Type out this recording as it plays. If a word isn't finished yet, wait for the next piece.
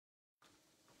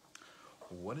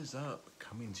What is up?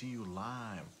 Coming to you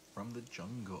live from the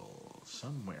jungle,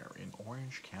 somewhere in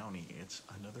Orange County. It's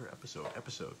another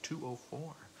episode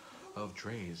 204 of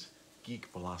Dre's Geek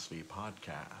Philosophy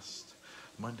Podcast,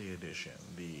 Monday edition.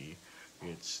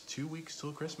 It's 2 weeks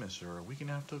till Christmas, or a week and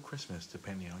a half till Christmas,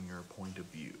 depending on your point of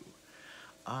view.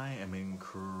 I am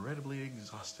incredibly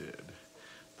exhausted.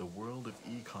 The world of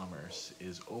e-commerce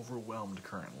is overwhelmed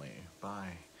currently by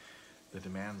the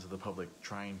demands of the public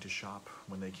trying to shop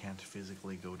when they can't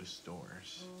physically go to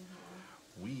stores.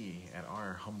 Mm-hmm. We, at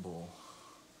our humble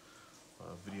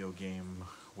video game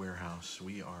warehouse,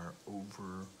 we are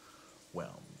overwhelmed.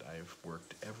 I've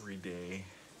worked every day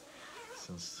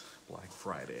since Black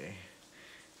Friday,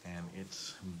 and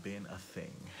it's been a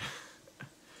thing.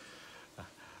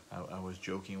 I was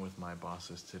joking with my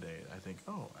bosses today. I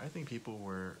think people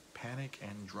were panic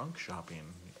and drunk shopping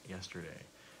yesterday,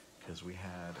 because we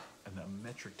had a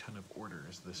metric ton of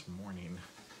orders this morning,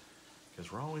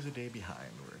 because we're always a day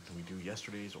behind. We do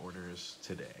yesterday's orders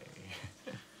today.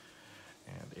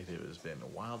 And it has been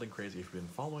wild and crazy. If you've been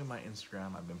following my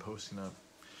Instagram, I've been posting up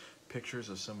pictures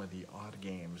of some of the odd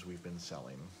games we've been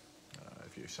selling.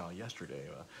 If you saw yesterday,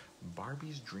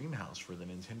 Barbie's Dream House for the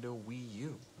Nintendo Wii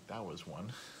U. That was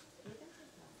one.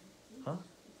 Huh?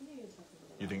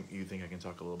 You think I can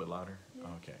talk a little bit louder? Yeah.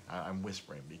 Okay. I'm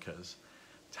whispering because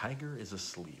Tiger is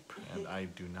asleep, and I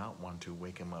do not want to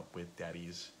wake him up with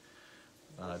Daddy's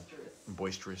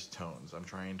boisterous tones. I'm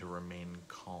trying to remain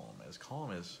calm as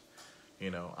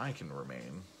I can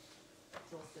remain.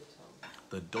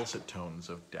 The dulcet tones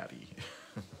of Daddy.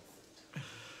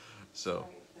 So,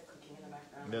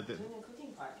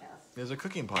 there's a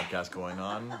cooking podcast going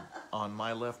on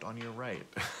my left, on your right.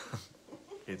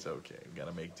 It's okay. We got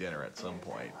to make dinner at some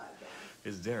point.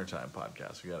 It's dinner time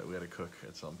podcast. We got to cook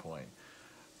at some point.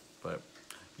 But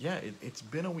yeah, it's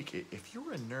been a week. If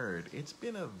you're a nerd, it's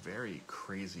been a very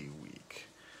crazy week.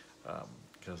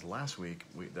 Because last week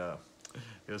it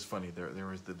was funny. There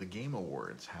was the Game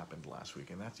Awards happened last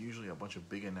week, and that's usually a bunch of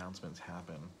big announcements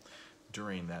happen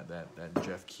during that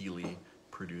Jeff Keighley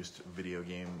produced video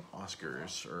game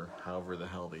Oscars, or however the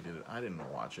hell they did it. I didn't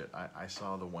watch it. I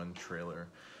saw the one trailer.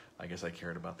 I guess I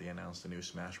cared about. They announced the new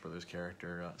Smash Brothers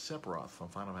character, Sephiroth from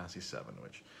Final Fantasy VII,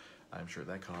 which I'm sure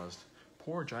that caused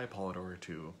poor Jai Polidor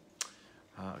to,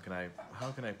 how can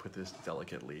I put this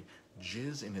delicately,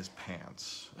 jizz in his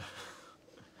pants.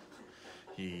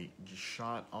 He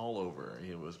shot all over.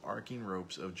 It was arcing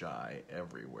ropes of Jai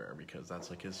everywhere, because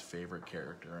that's like his favorite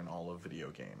character in all of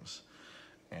video games.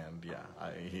 And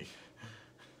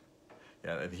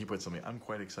he put something, I'm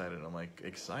quite excited. I'm like,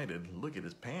 excited? Look at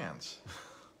his pants.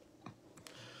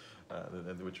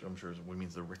 Which I'm sure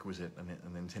means the requisite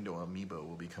Nintendo Amiibo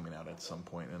will be coming out at some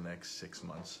point in the next 6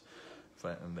 months.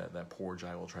 And that poor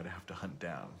Jai will try to have to hunt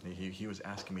down. He was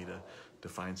asking me to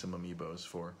find some Amiibos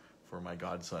for my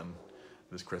godson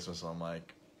this Christmas. I'm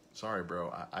like, sorry,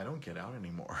 bro, I don't get out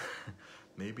anymore.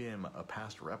 Maybe in a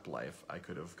past rep life, I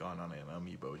could have gone on an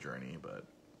Amiibo journey, but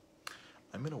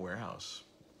I'm in a warehouse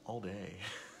all day,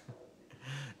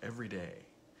 every day,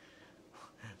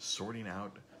 sorting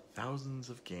out thousands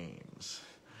of games,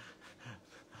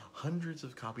 hundreds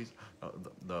of copies.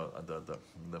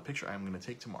 The picture I'm going to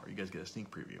take tomorrow, you guys get a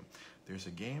sneak preview. There's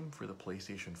a game for the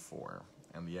PlayStation 4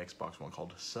 and the Xbox One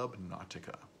called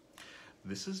Subnautica.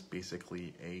 This is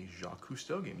basically a Jacques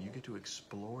Cousteau game. You get to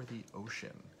explore the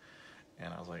ocean.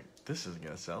 And I was like, this isn't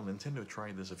going to sell. Nintendo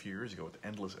tried this a few years ago with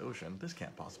Endless Ocean. This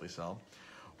can't possibly sell.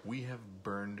 We have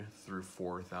burned through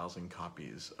 4,000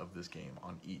 copies of this game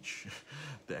on each,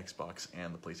 the Xbox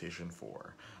and the PlayStation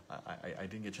 4. I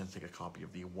didn't get a chance to take a copy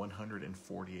of the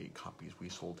 148 copies we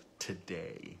sold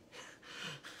today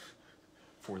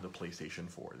for the PlayStation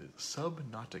 4.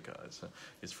 Subnautica.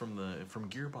 It's from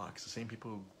Gearbox, the same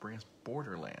people who bring us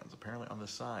Borderlands. Apparently on the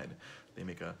side, they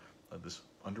make this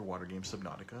underwater game,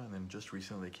 Subnautica, and then just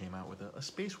recently they came out with a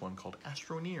space one called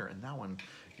Astroneer, and that one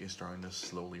is starting to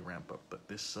slowly ramp up. But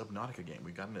this Subnautica game,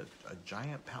 we got in a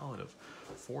giant pallet of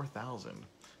 4,000,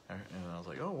 and I was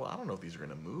like, oh, well, I don't know if these are going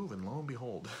to move, and lo and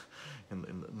behold,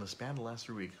 in the span of the last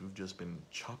 3 weeks, we've just been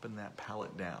chopping that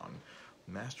pallet down.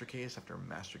 Master case after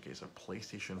master case of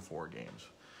PlayStation 4 games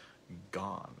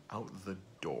gone out the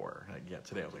door.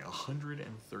 Today I was like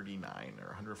 139 or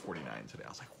 149 today. I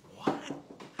was like,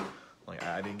 what? Like,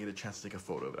 I didn't get a chance to take a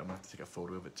photo of it. I'm going to have to take a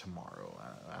photo of it tomorrow.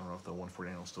 I don't know if the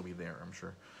 149 will still be there. I'm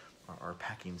sure our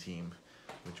packing team,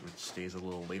 which stays a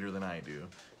little later than I do,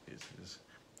 is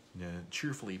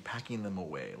cheerfully packing them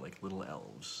away like little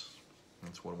elves.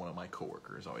 That's what one of my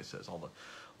coworkers always says.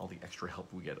 All the extra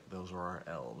help we get, those are our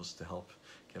elves, to help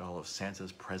get all of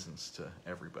Santa's presents to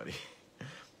everybody.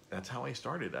 that's how I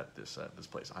started at this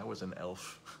place. I was an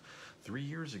elf 3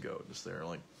 years ago, just there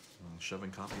like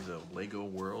shoving copies of Lego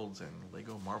Worlds and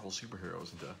Lego Marvel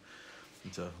superheroes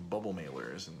into bubble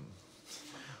mailers and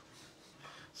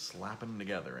slapping them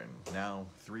together. And now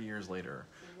 3 years later,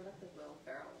 What about the Will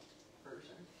Ferrell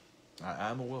version?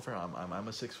 I'm a Will Ferrell. I'm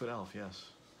a 6 foot elf. Yes,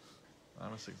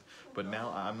 I'm a 6. But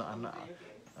now I'm not.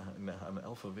 No, I'm an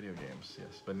elf of video games.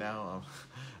 Yes, but now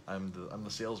I'm the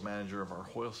sales manager of our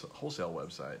wholesale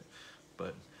website.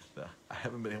 But I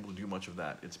haven't been able to do much of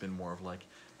that. It's been more of like,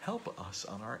 help us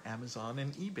on our Amazon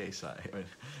and eBay site.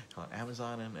 On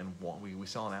Amazon and we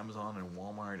sell on Amazon and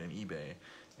Walmart and eBay,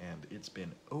 and it's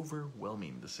been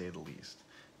overwhelming to say the least.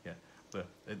 Yeah,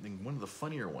 I think one of the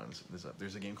funnier ones is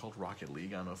there's a game called Rocket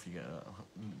League. I don't know if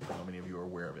how many of you are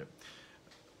aware of it.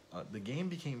 The game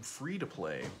became free to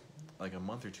play like a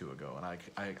month or two ago, and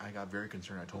I got very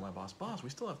concerned. I told my boss, we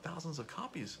still have thousands of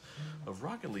copies of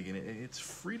Rocket League, and it's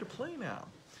free to play now.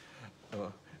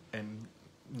 And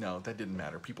no, that didn't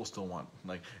matter. People still want,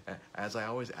 like, as I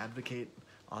always advocate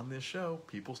on this show,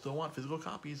 people still want physical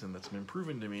copies, and that's been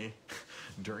proven to me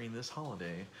during this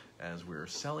holiday as we're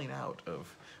selling out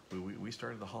of. We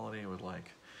started the holiday with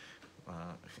like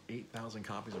 8,000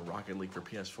 copies of Rocket League for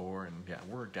PS4, and yeah,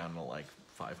 we're down to like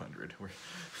 500.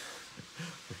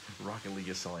 Rocket League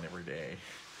is selling every day.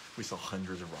 We sell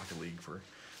hundreds of Rocket League for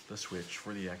the Switch,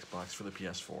 for the Xbox, for the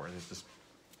PS4, and it's just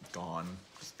gone,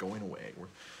 just going away.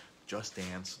 Just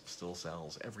Dance still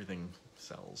sells. Everything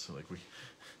sells. So like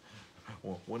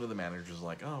one of the managers is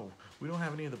like, oh, we don't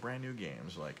have any of the brand new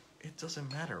games. Like, it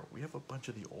doesn't matter. We have a bunch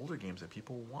of the older games that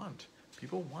people want.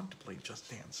 People want to play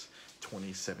Just Dance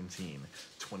 2017,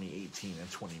 2018, and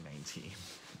 2019.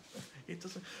 It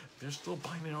doesn't. They're still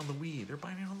buying it on the Wii. They're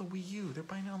buying it on the Wii U. They're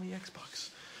buying it on the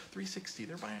Xbox 360.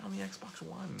 They're buying it on the Xbox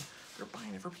One. They're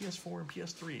buying it for PS4 and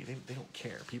PS3. They don't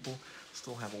care. People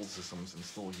still have old systems and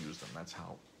still use them. That's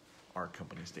how our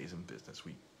company stays in business.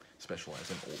 We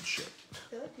specialize in old shit. I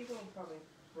feel like people have probably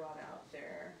brought out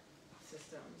their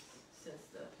systems since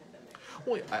the pandemic.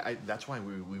 Well, that's why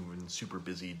we've been super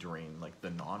busy during like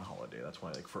the non-holiday. That's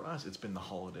why, like, for us, it's been the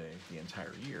holiday the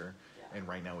entire year, and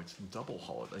right now it's double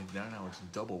holiday. Now it's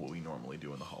double what we normally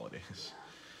do in the holidays.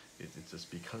 It's just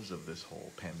because of this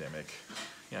whole pandemic.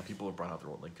 Yeah, people have brought out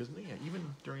their old, like, because yeah, even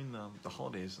during the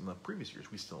holidays in the previous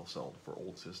years, we still sold for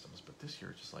old systems, but this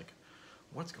year it's just like,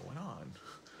 what's going on?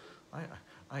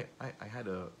 I had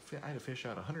to fish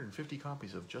out 150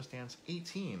 copies of Just Dance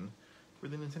 18 for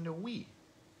the Nintendo Wii.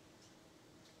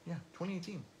 Yeah,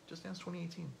 2018. Just Dance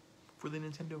 2018 for the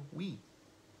Nintendo Wii.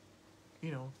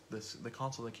 You know, the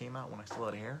console that came out when I still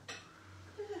had hair.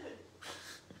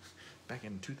 Back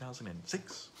in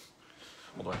 2006.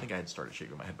 Although I think I had started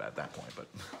shaking my head at that point, but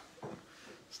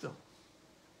still.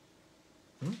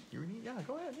 You need? Yeah,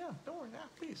 go ahead. Yeah, don't worry. Yeah,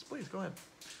 please, go ahead.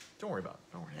 Don't worry about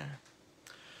it. Don't worry. Yeah.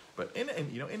 But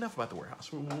and you know, enough about the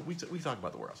warehouse. We talk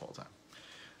about the warehouse all the time.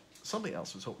 Something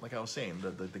else was, like I was saying,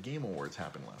 the Game Awards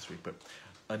happened last week, but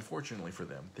unfortunately for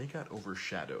them, they got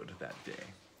overshadowed that day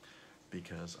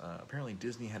because apparently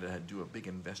Disney had to do a big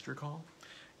investor call,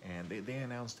 and they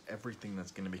announced everything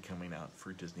that's going to be coming out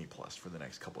for Disney Plus for the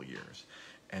next couple years.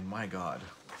 And my God,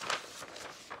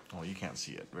 oh, you can't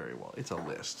see it very well. It's a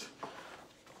list.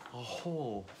 A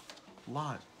whole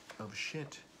lot of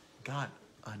shit got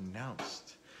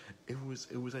announced. It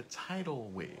was a tidal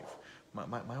wave.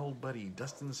 My old buddy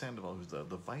Dustin Sandoval, who's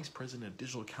the vice president of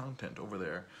digital content over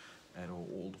there at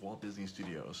old Walt Disney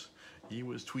Studios, he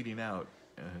was tweeting out.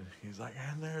 He's like,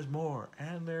 and there's more.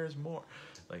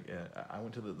 Like, I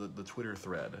went to the Twitter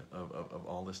thread of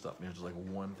all this stuff, and there's just like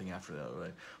one thing after the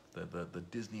other. Right? The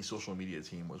Disney social media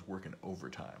team was working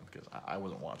overtime because I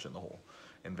wasn't watching the whole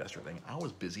investor thing. I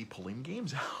was busy pulling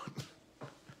games out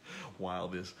while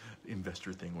this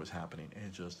investor thing was happening, and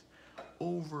it just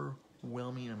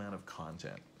overwhelming amount of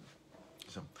content.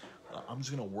 So I'm just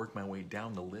gonna work my way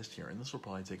down the list here, and this will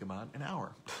probably take about an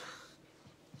hour.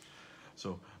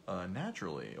 So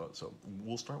naturally, so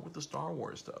we'll start with the Star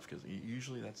Wars stuff because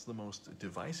usually that's the most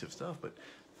divisive stuff. But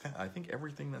I think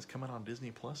everything that's come out on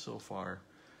Disney Plus so far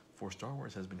for Star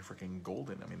Wars has been freaking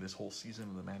golden. I mean, this whole season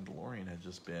of The Mandalorian has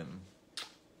just been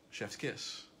chef's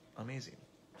kiss, amazing.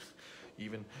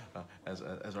 Even as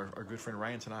our good friend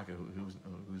Ryan Tanaka, who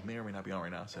may or may not be on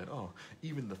right now, said, "Oh,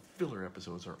 even the filler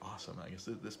episodes are awesome." I guess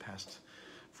this past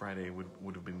Friday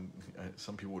would have been,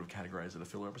 some people would have categorized it a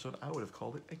filler episode. I would have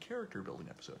called it a character building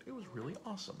episode. It was really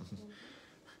awesome.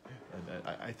 And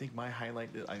I think my highlight,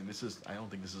 I don't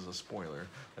think this is a spoiler.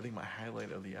 I think my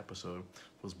highlight of the episode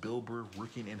was Bill Burr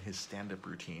working in his stand-up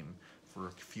routine for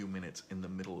a few minutes in the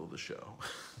middle of the show.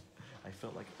 I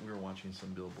felt like we were watching some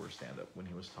Billboard stand-up when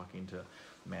he was talking to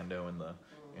Mando and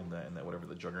that whatever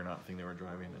the juggernaut thing they were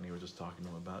driving, and he was just talking to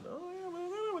him about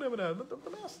the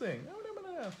mask thing.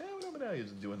 He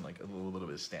was doing like a little bit of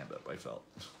his stand-up. I felt,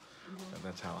 and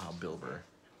that's how Bill Burr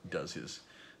does his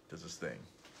thing.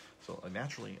 So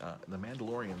naturally, The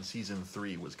Mandalorian season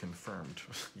 3 was confirmed.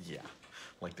 Yeah,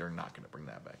 like they're not going to bring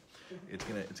that back.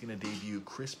 It's gonna debut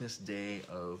Christmas Day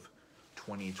of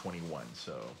 2021.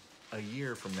 So a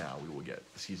year from now, we will get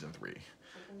season 3.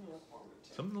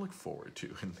 Something to look forward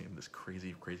to in this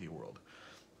crazy world.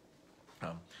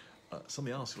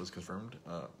 Something else was confirmed.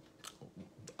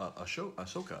 Ahsoka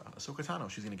Tano.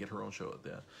 She's going to get her own show.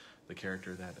 The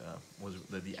character that was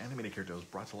the animated character that was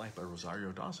brought to life by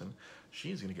Rosario Dawson.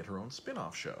 She's going to get her own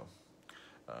spin-off show.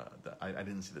 I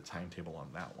didn't see the timetable on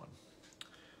that one.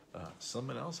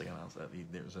 Someone else announced that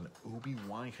there's an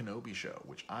Obi-Wan Kenobi show,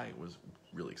 which I was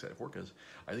really excited for because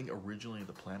I think originally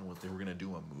the plan was they were going to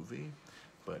do a movie,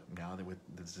 but now that with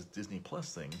this Disney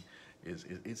Plus thing,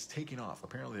 it's taking off.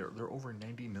 Apparently they're over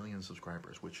 90 million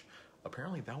subscribers, which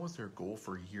apparently that was their goal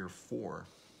for year 4,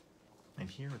 and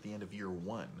here at the end of year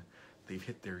 1, they've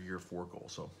hit their year 4 goal.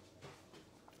 So,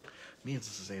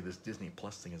 needless to say, this Disney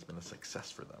Plus thing has been a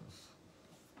success for them.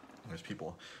 There's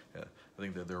people, I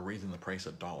think that they're raising the price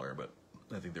 $1, but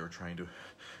I think they were trying to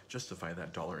justify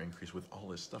that $1 increase with all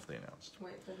this stuff they announced.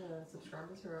 Wait, for the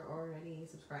subscribers who are already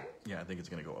subscribed? Yeah, I think it's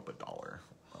going to go up $1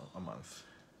 a month.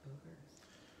 Okay.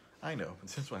 I know. And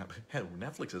since what happened, hell,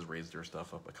 Netflix has raised their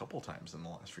stuff up a couple times in the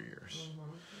last few years.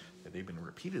 They've been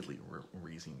repeatedly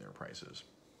raising their prices.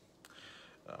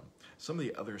 Some of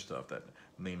the other stuff that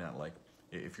may not like,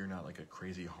 if you're not like a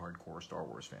crazy hardcore Star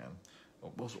Wars fan.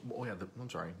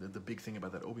 The big thing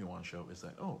about that Obi-Wan show is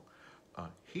that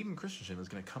Hayden Christensen is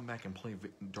going to come back and play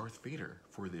Darth Vader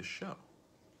for this show.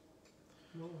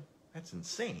 That's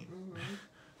insane.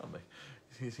 I'm like,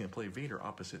 he's going to play Vader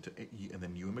opposite to, and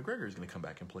then Ewan McGregor is going to come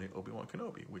back and play Obi-Wan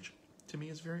Kenobi, which to me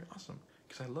is very awesome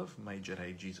because I love my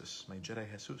Jedi Jesus, my Jedi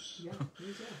Jesus. Yeah,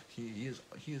 me too.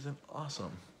 He is an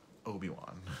awesome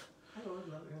Obi-Wan. I love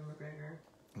Ewan McGregor.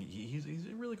 He's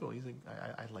really cool.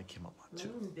 I like him a lot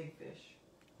too. Big fish.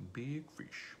 Big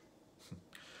fish.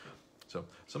 So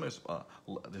there's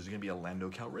going to be a Lando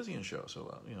Calrissian show.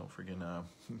 So freaking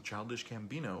Childish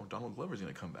Gambino, Donald Glover's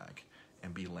going to come back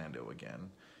and be Lando again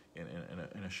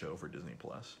in a show for Disney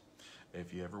Plus.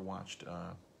 If you ever watched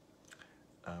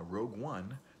Rogue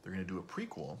One, they're going to do a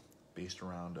prequel based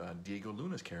around Diego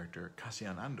Luna's character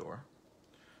Cassian Andor,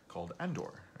 called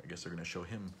Andor. I guess they're going to show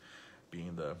him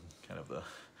being the kind of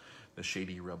the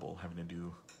shady rebel, having to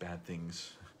do bad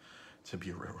things to be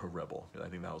a rebel. I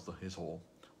think that was his whole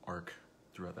arc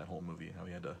throughout that whole movie, how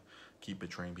he had to keep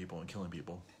betraying people and killing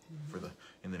people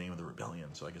in the name of the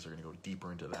rebellion. So I guess they're going to go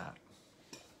deeper into that.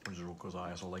 Which is because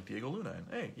I also like Diego Luna, and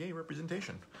hey, yay,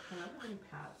 representation. I wonder how many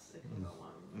paths it can go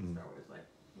on in Star Wars. Like,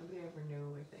 nobody ever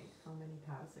knew, I think, how many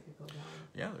paths it could go down.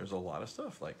 Yeah, there's a lot of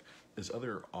stuff. Like, this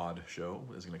other odd show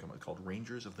is going to come out called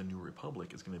Rangers of the New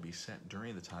Republic. It's going to be set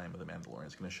during the time of The Mandalorian.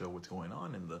 It's going to show what's going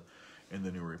on in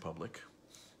the New Republic.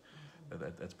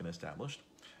 That's been established.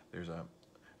 There's going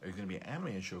to be an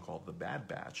animated show called The Bad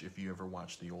Batch. If you ever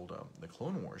watched the old the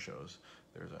Clone War shows,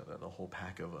 there's the whole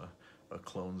pack of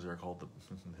clones. They're called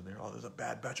there's a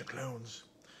bad batch of clones.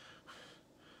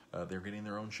 They're getting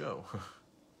their own show.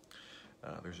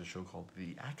 There's a show called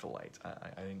The Acolyte.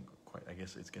 I didn't quite. I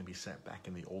guess it's going to be set back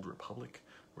in the Old Republic,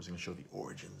 where it's going to show the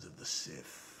origins of the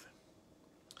Sith.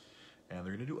 And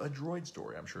they're going to do a droid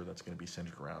story. I'm sure that's going to be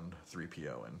centered around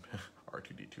 3PO and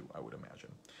R2-D2, I would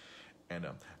imagine. And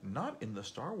not in the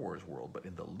Star Wars world, but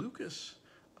in the Lucas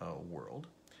world,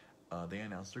 they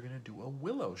announced they're going to do a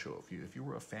Willow show. If you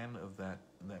were a fan of that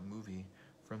movie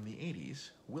from the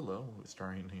 80s, Willow,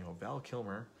 starring Val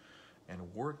Kilmer and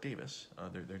Warwick Davis,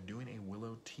 they're doing a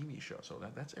Willow TV show. So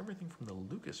that's everything from the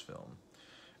Lucasfilm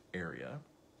area.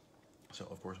 So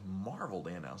of course Marvel,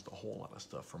 they announced a whole lot of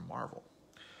stuff from Marvel.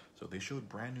 So they showed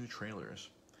brand new trailers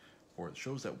for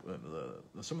shows that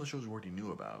some of the shows we already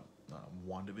knew about.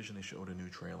 WandaVision, they showed a new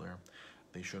trailer.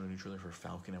 They showed a new trailer for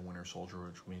Falcon and Winter Soldier,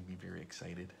 which made me very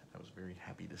excited. I was very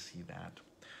happy to see that.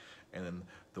 And then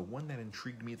the one that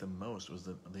intrigued me the most was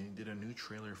that they did a new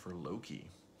trailer for Loki.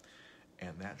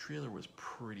 And that trailer was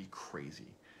pretty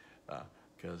crazy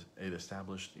because it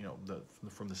established,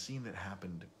 from the scene that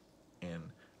happened in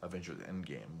Avengers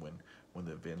Endgame when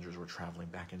the Avengers were traveling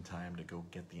back in time to go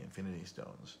get the Infinity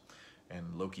Stones, and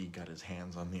Loki got his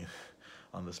hands on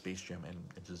the space gem and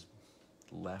it just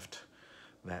left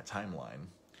that timeline.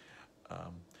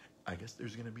 I guess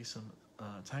there's going to be some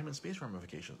time and space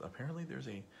ramifications. Apparently, there's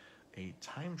a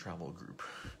time travel group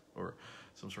or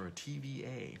some sort of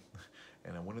TVA,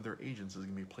 and one of their agents is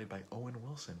going to be played by Owen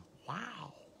Wilson.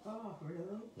 Wow. Oh, really?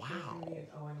 Wow. There's gonna be an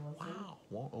Owen Wilson? Wow.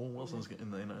 Well, Owen Wilson's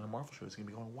in a Marvel show. It's going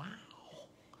to be going, wow.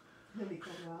 He'll be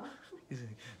called wow.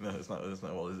 No, it's not. It's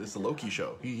not. Well, it's the Loki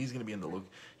show. He's going to be in the Loki.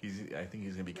 I think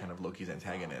he's going to be kind of Loki's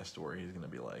antagonist, or he's going to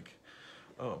be like,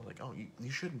 oh, you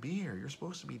shouldn't be here. You're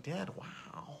supposed to be dead.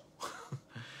 Wow.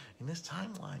 In this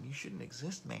timeline, you shouldn't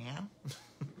exist, man.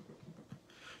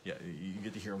 Yeah, you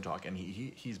get to hear him talk, and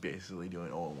he's basically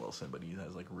doing Owen Wilson, but he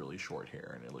has like really short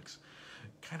hair, and it looks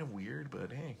kind of weird.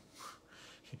 But hey,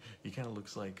 he kind of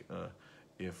looks like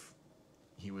if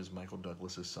he was Michael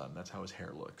Douglas's son. That's how his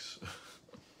hair looks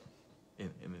in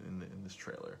this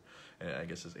trailer. And I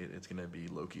guess it's going to be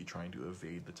Loki trying to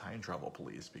evade the time travel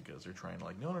police because they're trying to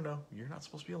like, no, you're not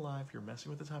supposed to be alive. You're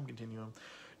messing with the time continuum.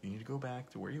 You need to go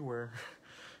back to where you were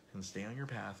and stay on your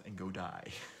path and go die.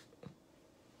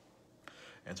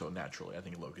 And so naturally, I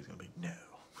think Loki's going to be, no,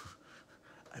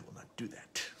 I will not do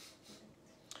that.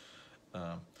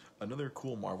 Another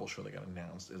cool Marvel show that got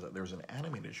announced is that there's an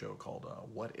animated show called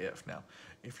What If. Now,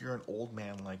 if you're an old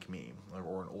man like me,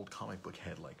 or an old comic book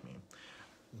head like me,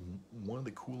 one of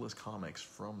the coolest comics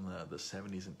from the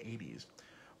 70s and 80s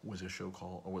was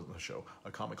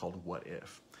a comic called What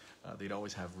If. They'd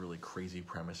always have really crazy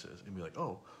premises and be like,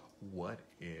 oh, what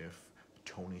if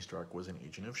Tony Stark was an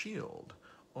agent of S.H.I.E.L.D.?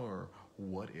 Or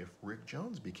what if Rick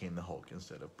Jones became the Hulk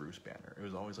instead of Bruce Banner? It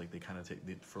was always like they kind of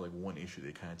for like one issue,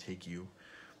 they kind of take you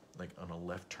like on a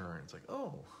left turn. It's like,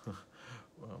 oh,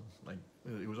 like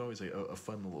it was always like a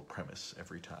fun little premise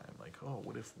every time. Like, oh,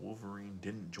 what if Wolverine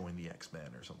didn't join the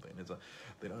X-Men or something?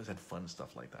 They always had fun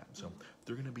stuff like that. So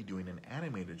they're going to be doing an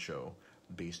animated show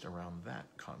based around that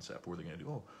concept, where they're going to do,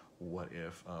 oh, what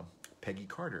if Peggy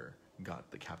Carter got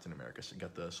the Captain America,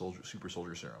 got the super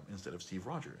soldier serum instead of Steve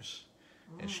Rogers?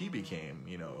 And she became,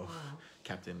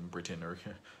 Captain Britain or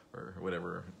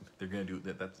whatever. They're gonna do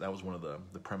that. That was one of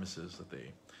the premises that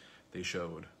they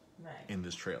showed in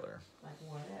this trailer. Like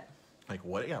what if? Like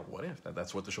what? Yeah, what if?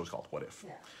 That's what the show's called. What if?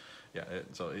 Yeah. Yeah.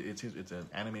 So it's an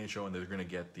animated show, and they're gonna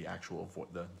get the actual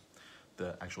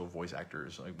the actual voice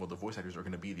actors. Like, well, the voice actors are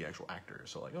gonna be the actual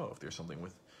actors. So like, oh, if there's something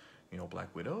with,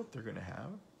 Black Widow, they're gonna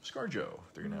have ScarJo.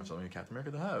 If they're gonna have something with Captain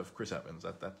America, they'll have Chris Evans.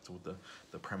 That's what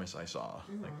the premise I saw.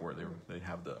 Like where they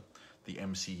have the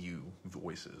MCU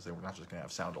voices. They were not just gonna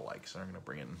have sound-alikes. They're gonna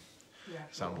bring in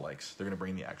sound-alikes. They're gonna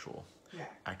bring the actual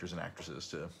actors and actresses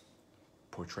to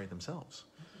portray themselves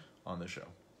on the show.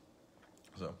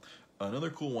 So another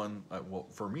cool one. Well,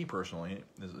 for me personally,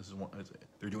 this is one.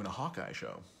 They're doing a Hawkeye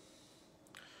show.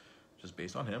 Just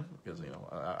based on him, because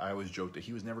I always joked that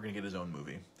he was never going to get his own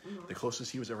movie. The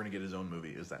closest he was ever going to get his own movie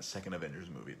is that second Avengers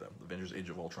movie, the Avengers: Age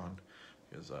of Ultron,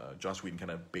 because Joss Whedon kind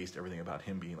of based everything about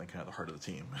him being like kind of the heart of the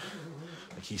team.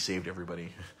 Like he saved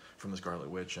everybody from the Scarlet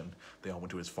Witch, and they all went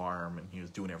to his farm, and he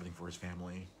was doing everything for his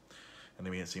family. And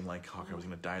they made it seem like Hawkeye was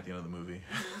going to die at the end of the movie.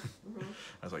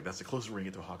 I was like, that's the closest we're going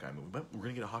to get to a Hawkeye movie, but we're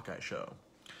going to get a Hawkeye show.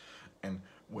 And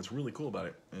what's really cool about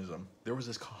it is there was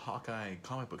this Hawkeye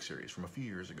comic book series from a few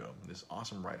years ago. This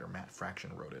awesome writer, Matt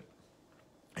Fraction, wrote it.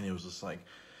 And it was just like,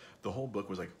 the whole book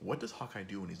was like, what does Hawkeye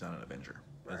do when he's not an Avenger?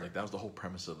 Right. It was like, that was the whole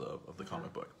premise of the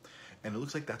comic book. And it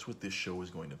looks like that's what this show is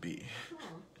going to be.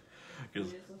 He's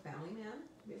a family man?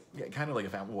 Yeah, kind of like a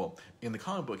family. Well, in the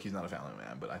comic book, he's not a family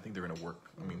man, but I think they're going to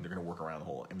work. I mean, they're going to work around the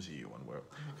whole MCU one,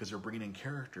 because they're bringing in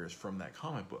characters from that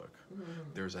comic book.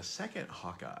 There's a second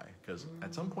Hawkeye, because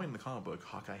at some point in the comic book,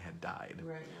 Hawkeye had died,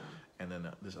 and then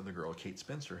this other girl, Kate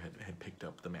Spencer, had picked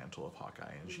up the mantle of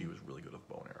Hawkeye, and she was really good with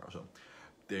bow and arrow. So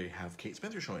they have Kate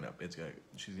Spencer showing up.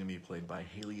 She's going to be played by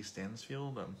Haley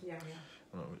Stansfield.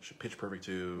 Pitch Perfect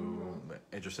 2,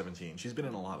 Edge of 17. She's been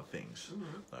in a lot of things.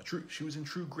 She was in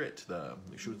True Grit.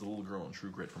 She was the little girl in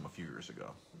True Grit from a few years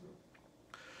ago.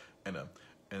 And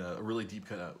a really deep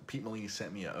cut. Pete Malini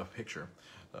sent me a picture.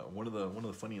 One of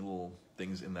the funny little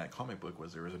things in that comic book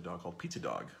was there was a dog called Pizza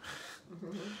Dog,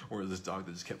 where this dog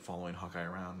that just kept following Hawkeye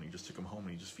around, and he just took him home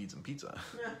and he just feeds him pizza.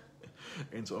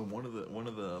 And so one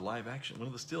of the live action, one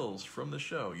of the stills from the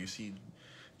show, you see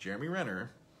Jeremy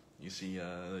Renner. You see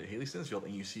Haley Stansfield,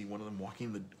 and you see one of them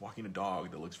walking a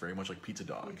dog that looks very much like Pizza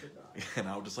Dog. And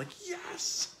I was just like,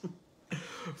 yes!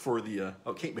 For the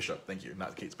Kate Bishop, thank you,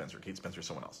 not Kate Spencer. Kate Spencer is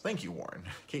someone else. Thank you, Warren.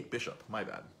 Kate Bishop, my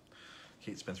bad.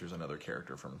 Kate Spencer is another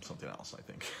character from something else, I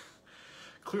think.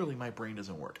 Clearly, my brain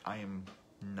doesn't work. I am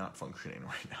not functioning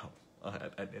right now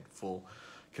at full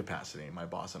capacity. My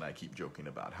boss and I keep joking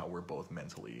about how we're both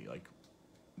mentally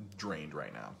drained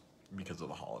right now because of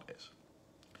the holidays.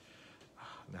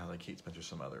 Now, like Kate Spencer's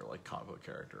some other comic book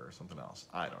character or something else.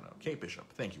 I don't know. Kate Bishop.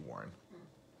 Thank you, Warren.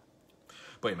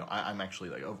 But you know, I'm actually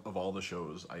like of all the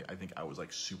shows, I think I was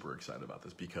like super excited about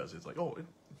this because it's like, oh,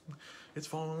 it's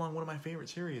following along one of my favorite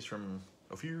series from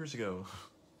a few years ago.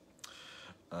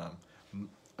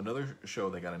 Another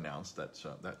show that got announced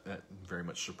that very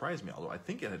much surprised me, although I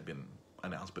think it had been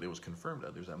announced, but it was confirmed.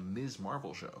 There's a Ms.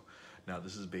 Marvel show. Now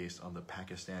this is based on the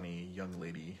Pakistani young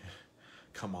lady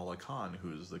Kamala Khan,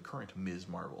 who's the current Ms.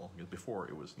 Marvel. Because before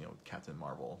it was, you know, Captain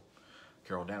Marvel.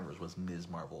 Carol Danvers was Ms.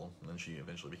 Marvel, and then she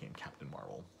eventually became Captain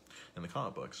Marvel in the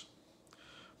comic books.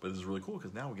 But this is really cool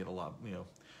because now we get a lot, you know,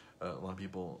 a lot of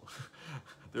people.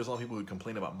 There's a lot of people who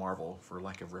complain about Marvel for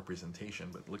lack of representation,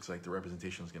 but it looks like the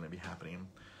representation is going to be happening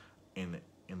in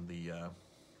the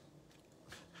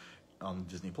on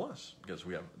Disney Plus, because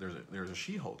we have there's a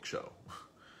She-Hulk show,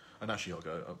 not She-Hulk,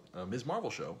 a Ms.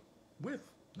 Marvel show with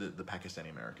the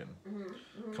Pakistani American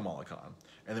Kamala Khan,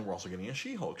 and then we're also getting a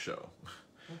She-Hulk show.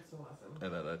 That's so awesome.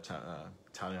 And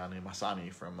Taliani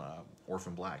Masani from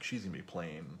Orphan Black, she's gonna be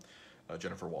playing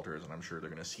Jennifer Walters, and I'm sure they're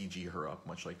gonna CG her up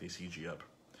much like they CG up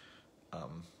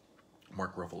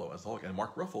Mark Ruffalo as the Hulk. And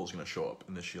Mark Ruffalo is gonna show up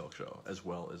in the She-Hulk show, as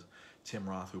well as Tim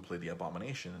Roth, who played the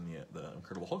Abomination in the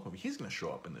Incredible Hulk movie. He's gonna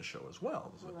show up in this show as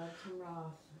well. So, I love Tim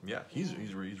Roth. yeah,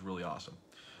 he's really awesome.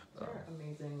 They're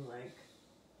amazing, like,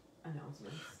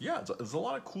 announcements. Yeah, there's a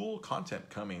lot of cool content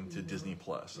coming to Disney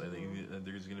Plus. I think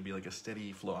there's going to be like a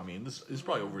steady flow. I mean, this is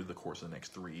probably over the course of the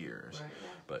next 3 years, Right, yeah.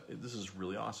 but this is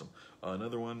really awesome.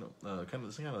 Another one, kind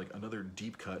of like another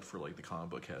deep cut for like the comic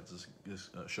book heads. This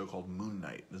show called Moon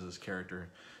Knight. This is this character.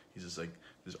 He's just like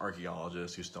this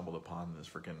archaeologist who stumbled upon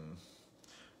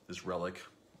this relic,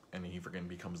 and he freaking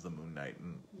becomes the Moon Knight.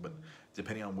 But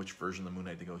depending on which version of the Moon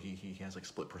Knight they go, he has like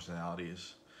split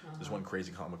personalities. This one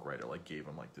crazy comic writer like gave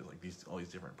him all these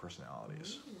different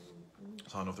personalities.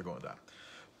 So I don't know if they're going with that.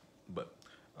 But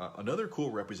another cool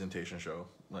representation show,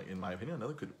 like in my opinion,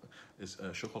 is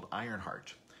a show called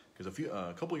Ironheart. Because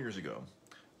a couple years ago,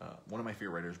 one of my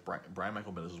favorite writers, Brian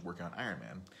Michael Bendis, was working on Iron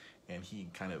Man, and he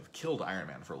kind of killed Iron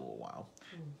Man for a little while,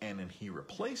 and then he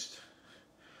replaced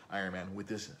Iron Man with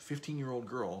this 15-year-old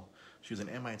girl. She was an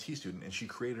MIT student, and she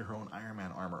created her own Iron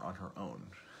Man armor on her own.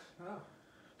 Oh,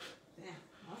 yeah.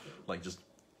 Awesome. Like just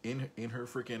in her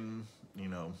freaking, you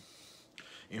know,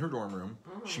 in her dorm room,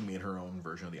 she made her own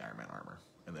version of the Iron Man armor.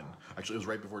 And then actually it was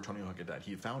right before Tony Hawk had died.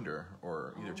 He found her,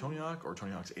 or either Tony Hawk or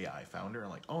Tony Hawk's AI found her and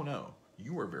like, oh no,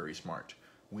 you are very smart.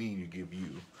 We need to give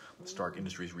you Stark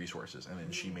Industries resources. And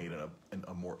then she made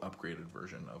a more upgraded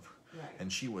version of,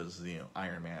 and she was the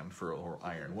Iron Man or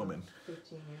Iron Woman.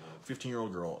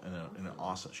 15-year-old girl in an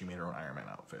awesome. She made her own Iron Man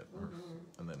outfit.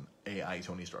 And then AI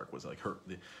Tony Stark was like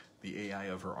the AI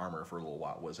of her armor for a little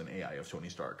while was an AI of Tony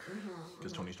Stark,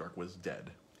 because Tony Stark was dead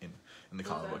in the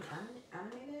comic book.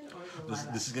 Animated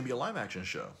or This is gonna be a live action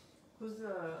show. Who's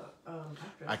the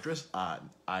actress?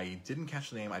 I didn't catch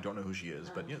the name. I don't know who she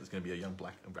is, but yeah, it's gonna be a young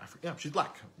black. Yeah, she's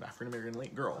black, African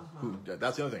American girl. Who?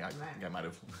 That's the other thing. I think I might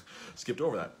have skipped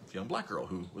over that. The young black girl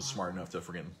who was smart enough to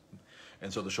friggin'.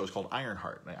 And so the show is called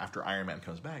Ironheart. And after Iron Man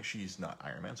comes back, she's not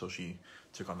Iron Man, so she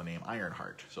took on the name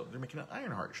Ironheart. So they're making an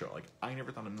Ironheart show. Like, I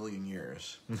never thought in a million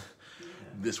years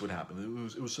this would happen.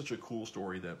 It was such a cool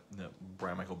story that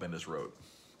Brian Michael Bendis wrote.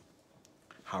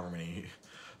 However many,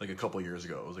 like a couple years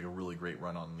ago, it was like a really great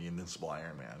run on the Invincible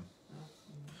Iron Man.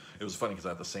 It was funny because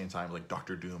at the same time, like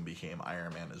Dr. Doom became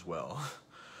Iron Man as well.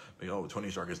 Like, oh, Tony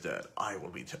Stark is dead. I will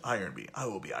be I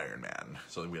will be Iron Man.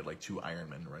 So we had like two Iron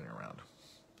Men running around.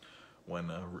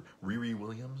 When Riri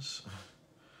Williams,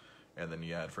 and then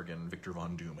you had friggin' Victor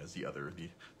Von Doom as the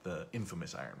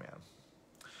infamous Iron Man.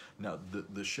 Now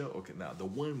the show, okay, now the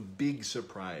one big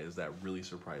surprise that really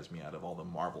surprised me out of all the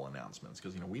Marvel announcements,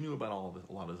 because we knew about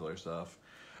a lot of this other stuff.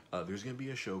 There's gonna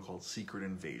be a show called Secret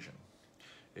Invasion.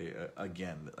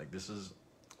 Again, like this is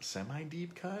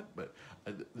semi-deep cut, but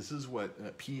this is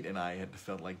what Pete and I had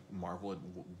felt like Marvel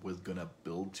was gonna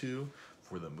build to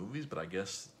for the movies, but I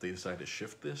guess they decided to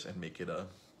shift this and make it a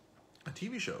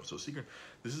TV show. So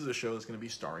this is a show that's going to be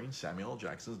starring Samuel L.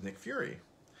 Jackson's Nick Fury,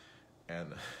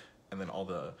 and then all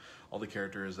the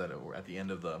characters that were at the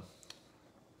end of the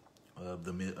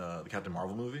Captain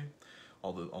Marvel movie,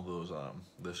 all those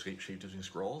the shape-shifting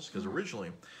scrolls, because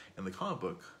originally in the comic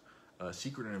book,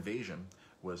 Secret Invasion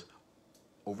was,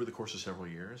 over the course of several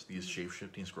years, these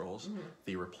shape-shifting scrolls,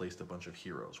 they replaced a bunch of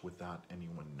heroes without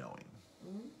anyone knowing.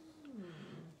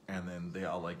 And then they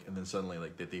all and then suddenly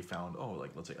they found,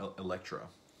 let's say Elektra,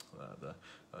 the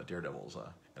Daredevil's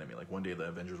enemy. Like one day the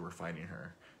Avengers were fighting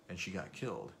her and she got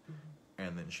killed,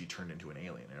 and then she turned into an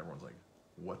alien, and everyone's like,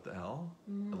 what the hell?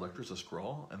 Elektra's a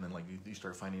Skrull? And then you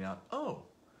start finding out, oh,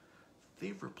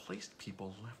 they've replaced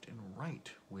people left and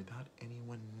right without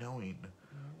anyone knowing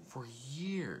for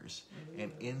years,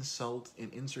 and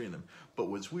inserting them. But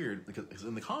what's weird, because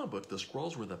in the comic book, the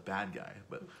Skrulls were the bad guy,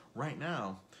 but right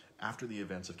now, after the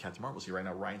events of Captain Marvel, see right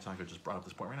now, Ryan Tonka just brought up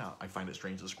this point right now. I find it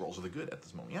strange the Skrulls are the good at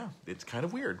this moment. Yeah, it's kind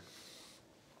of weird.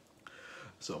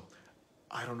 So,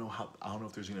 I don't know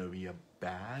if there's going to be a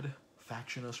bad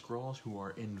faction of Skrulls who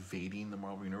are invading the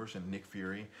Marvel Universe, and Nick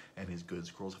Fury and his good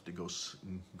Skrulls have to go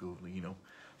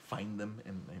find them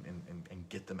and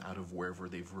get them out of wherever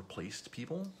they've replaced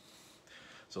people.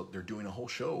 So they're doing a whole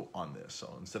show on this.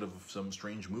 So instead of some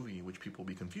strange movie, which people will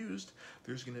be confused,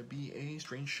 there's going to be a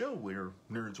strange show where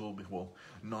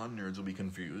non-nerds will be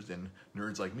confused, and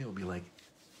nerds like me will be like,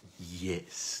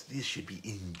 yes, this should be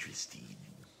interesting.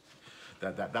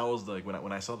 That was like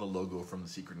when I saw the logo from the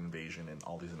Secret Invasion and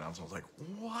all these announcements, I was like,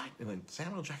 what? And then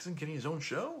Samuel Jackson getting his own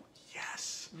show?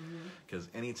 Yes. Because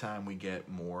anytime we get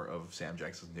more of Sam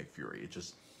Jackson's Nick Fury, it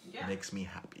just makes me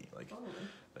happy.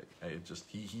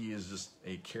 He is just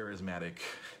a charismatic,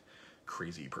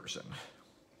 crazy person.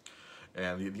 And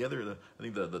I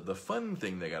think the fun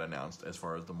thing that got announced as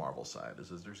far as the Marvel side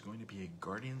is there's going to be a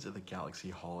Guardians of the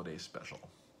Galaxy holiday special.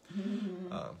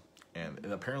 And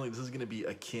apparently this is going to be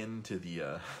akin to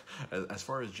the, as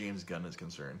far as James Gunn is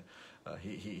concerned,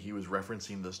 he was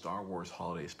referencing the Star Wars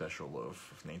holiday special of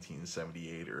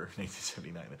 1978 or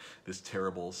 1979, this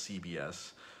terrible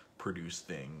CBS produced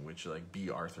thing, which like B.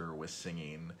 Arthur was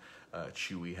singing,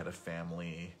 Chewie had a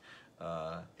family.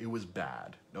 It was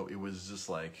bad. No, it was just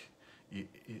like,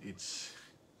 it's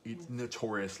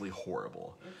notoriously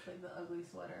horrible. It's like the ugly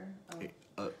sweater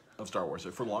of Star Wars.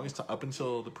 For the longest time, up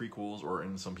until the prequels, or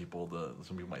in some people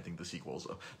might think the sequels,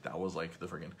 that was like the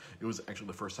friggin'. It was actually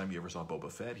the first time you ever saw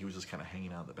Boba Fett. He was just kind of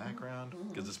hanging out in the background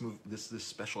because this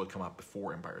special had come out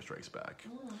before Empire Strikes Back.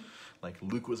 Like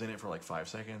Luke was in it for like 5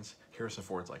 seconds. Harrison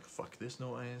Ford's like, fuck this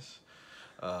noise.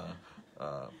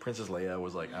 Princess Leia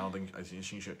was like, I think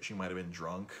she might have been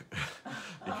drunk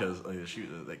because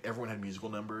everyone had musical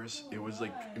numbers. It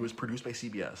was produced by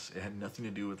CBS. It had nothing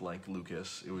to do with like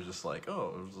Lucas. It was just like,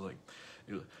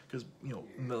 because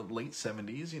in the late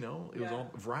 70s, it was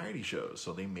all variety shows.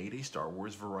 So they made a Star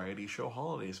Wars variety show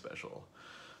holiday special.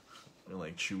 And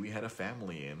like Chewie had a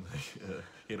family and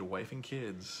he had a wife and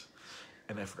kids,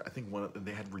 and I think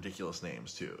they had ridiculous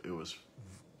names too.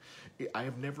 I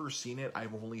have never seen it.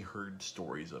 I've only heard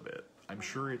stories of it. I'm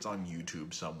sure it's on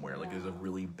YouTube somewhere. Like there's a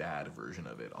really bad version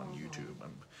of it on YouTube.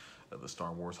 The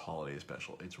Star Wars holiday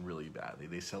special. It's really bad.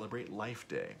 They celebrate Life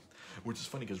Day, which is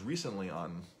funny because recently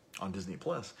on Disney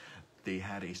Plus, they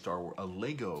had a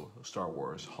Lego Star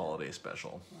Wars holiday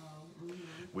special,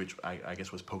 which I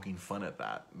guess was poking fun at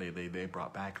that. They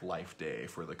brought back Life Day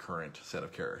for the current set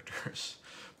of characters.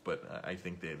 But I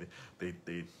think they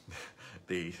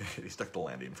stuck the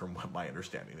landing, from my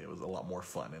understanding. It was a lot more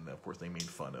fun, and of course they made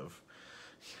fun of.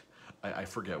 I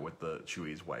forget what the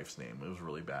Chewie's wife's name. It was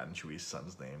really bad, and Chewie's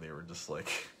son's name. They were just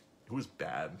like, it was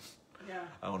bad. Yeah.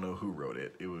 I don't know who wrote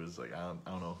it. It was like I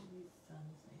don't know. Chewie's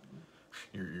son's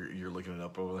name. You're looking it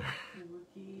up over there.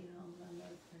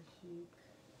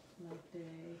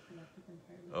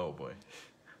 Oh boy.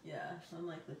 Yeah, I'm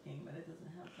like looking, but it doesn't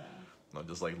have that. No,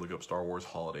 just like look up Star Wars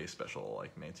holiday special,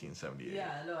 like 1978.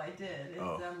 Yeah, no, I did. It's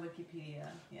on Wikipedia.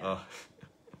 Yeah.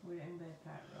 Written by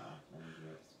Pat Roth and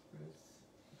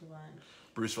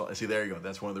Bruce Valanche. See, there you go.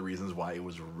 That's one of the reasons why it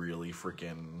was really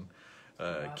freaking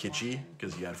kitschy,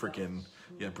 because you had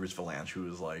Bruce Valanche, who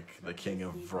was like the king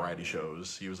of variety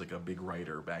shows. He was like a big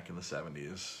writer back in the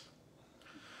 70s.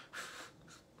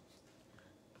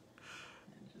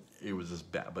 It was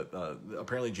just bad, but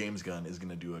apparently James Gunn is going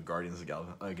to do a Guardians of the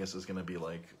Galaxy. I guess it's going to be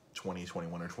like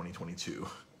 2021 or 2022.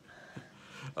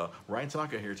 Ryan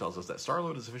Tanaka here tells us that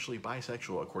Star-Lord is officially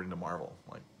bisexual according to Marvel.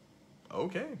 Like,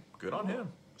 okay, good on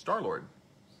him. Star-Lord.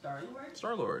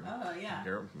 Star-Lord? Oh, yeah.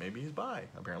 Maybe he's bi.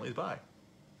 Apparently he's bi.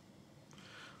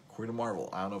 According to Marvel.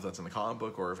 I don't know if that's in the comic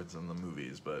book or if it's in the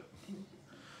movies, but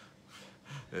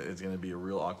it's going to be a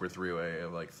real awkward three-way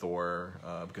of like Thor,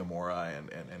 Gamora,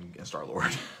 and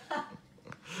Star-Lord.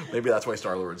 Maybe that's why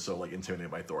Star-Lord's so like intimidated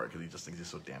by Thor, because he just thinks he's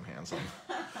so damn handsome.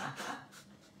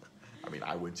 I mean,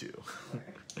 I would too.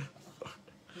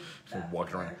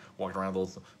 walking around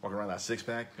that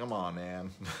six-pack. Come on,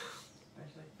 man.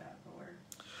 Especially Fat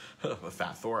Thor.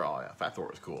 Fat Thor. Oh yeah, Fat Thor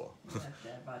was cool.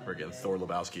 Forget Thor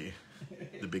Lebowski,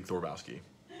 the big Thorbowski.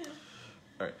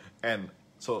 All right, and.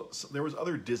 So there was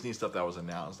other Disney stuff that was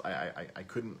announced. I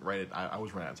couldn't write it. I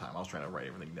was running out of time. I was trying to write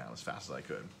everything down as fast as I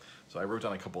could. So I wrote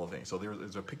down a couple of things. So there's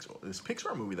this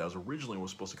Pixar movie that was originally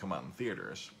supposed to come out in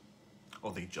theaters.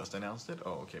 Oh, they just announced it?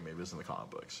 Oh, okay. Maybe it's in the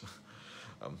comic books.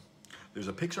 There's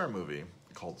a Pixar movie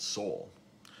called Soul,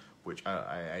 which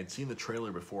I'd seen the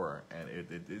trailer before, and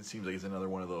it seems like it's another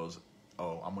one of those,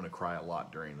 oh, I'm gonna cry a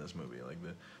lot during this movie. Like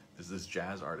there's this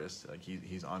jazz artist, like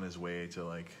he's on his way to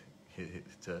like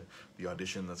to the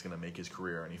audition that's gonna make his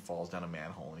career, and he falls down a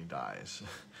manhole and he dies,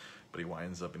 but he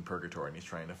winds up in purgatory and he's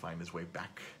trying to find his way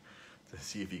back to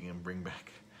see if he can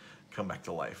come back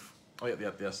to life. Oh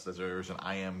yeah, yes. There's an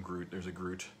I Am Groot. There's a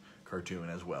Groot cartoon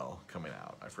as well coming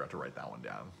out. I forgot to write that one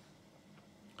down.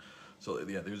 So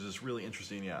yeah, there's this really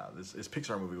interesting, this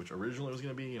Pixar movie, which originally was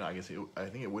going to be, I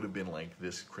think it would have been like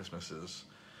this Christmas's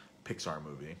Pixar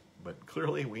movie, but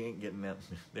clearly we ain't getting that.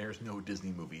 There's no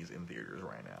Disney movies in theaters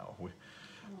right now.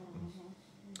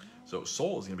 So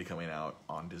Soul is going to be coming out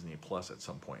on Disney Plus at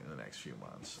some point in the next few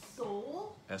months.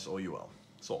 Soul? Soul.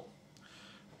 Soul.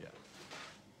 Yeah.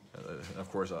 And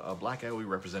of course, a black guy will be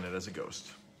represented as a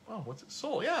ghost. Oh, what's it?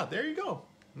 Soul. Yeah, there you go.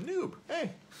 Noob. Hey,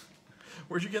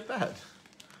 where'd you get that?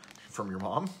 From your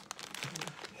mom?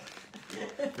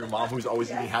 Your mom who's always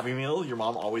eating Happy Meals? Your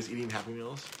mom always eating Happy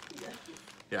Meals?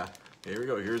 Yeah. Here we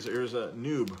go. Here's a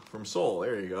Noob from Soul.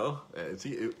 There you go.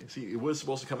 See, it was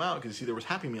supposed to come out because there was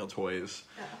Happy Meal toys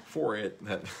for it.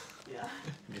 That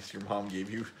I guess your mom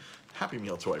gave you Happy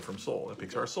Meal toy from Soul. The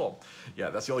Pixar Soul. Yeah,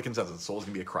 that's the only consensus. Soul's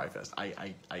gonna be a cry fest.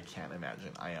 I can't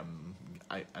imagine.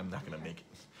 I'm not gonna make it.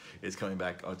 It's coming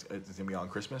back. It's gonna be on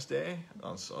Christmas Day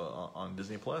on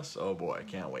Disney Plus. Oh boy, I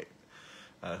can't wait.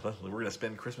 We're gonna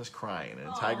spend Christmas crying,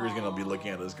 and Tiger's gonna be looking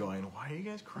at us, going, "Why are you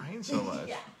guys crying so much?"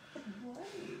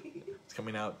 It's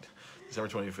coming out December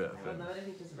 25th. I love it if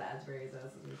he just raspberries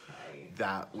us and we cry.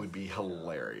 That would be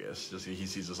hilarious. Just he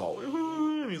sees us all,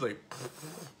 and he's like,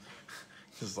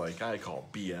 just like, I call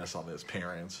BS on this,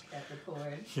 parents. At the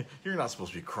cord. You're not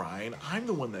supposed to be crying. I'm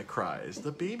the one that cries.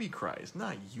 The baby cries,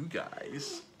 not you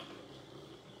guys.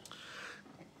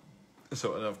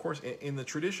 So, and of course, in the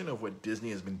tradition of what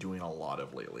Disney has been doing a lot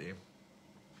of lately,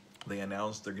 they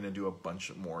announced they're going to do a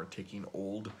bunch more, taking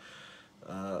old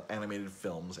animated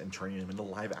films and turning them into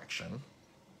live action.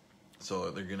 So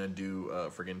they're going to do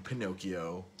friggin'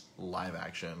 Pinocchio live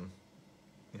action.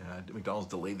 Yeah, McDonald's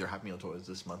delayed their Happy Meal toys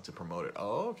this month to promote it.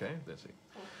 Oh, okay. Let's see.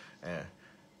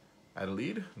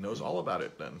 Adelaide knows all about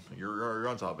it then. You're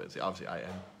on top of it. See, obviously,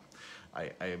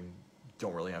 I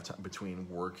don't really have time between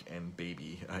work and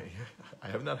baby. I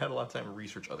have not had a lot of time to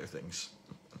research other things.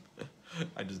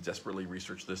 I just desperately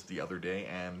researched this the other day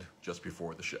and just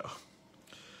before the show.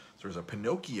 So there's a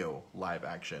Pinocchio live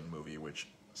action movie, which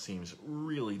seems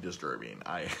really disturbing.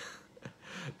 I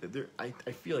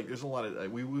feel like there's a lot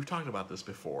of we've talked about this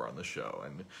before on the show,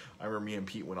 and I remember me and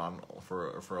Pete went on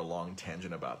for a long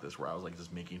tangent about this, where I was like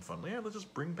just making fun. Yeah, let's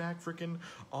just bring back freaking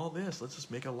all this. Let's just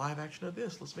make a live action of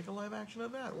this. Let's make a live action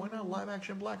of that. Why not live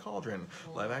action Black Cauldron?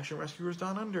 Live action Rescuers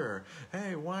Down Under.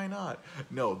 Hey, why not?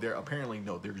 No, they're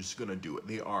just gonna do it.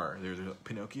 There's a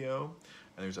Pinocchio,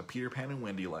 and there's a Peter Pan and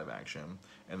Wendy live action,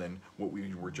 and then what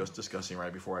we were just discussing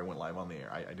right before I went live on the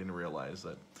air. I didn't realize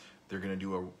that they're going to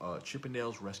do a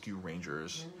Chippendales Rescue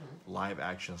Rangers live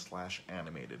action /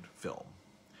 animated film,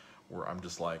 where I'm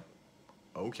just like,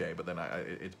 okay, but then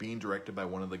it's being directed by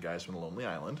one of the guys from The Lonely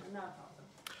Island. Not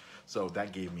awesome. So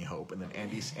that gave me hope. And then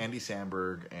Andy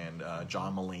Samberg and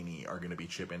John Mulaney are going to be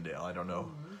Chip and Dale. I don't know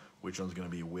which one's going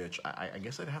to be which. I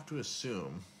guess I'd have to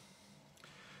assume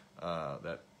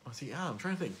that. I'm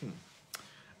trying to think.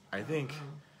 I think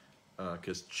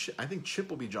because I think Chip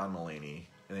will be John Mulaney.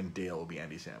 And then Dale will be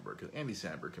Andy Samberg, because Andy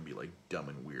Samberg can be like dumb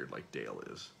and weird like Dale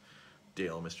is.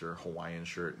 Dale, Mr. Hawaiian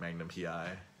shirt, Magnum PI.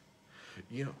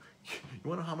 You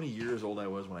want to know how many years old I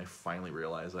was when I finally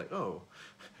realized, like, oh,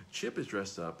 Chip is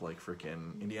dressed up like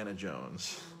freaking Indiana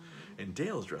Jones, and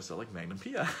Dale's dressed up like Magnum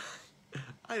PI.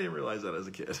 I didn't realize that as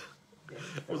a kid.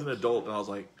 I was an adult, and I was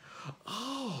like,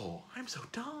 oh, I'm so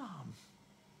dumb.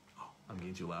 I'm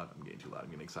getting too loud. I'm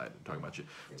getting excited. I'm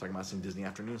talking about some Disney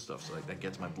afternoon stuff, so that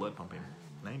gets my blood pumping.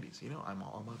 90s, I'm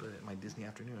all about my Disney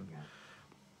afternoon.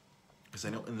 Because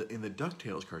I know in the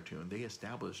DuckTales cartoon, they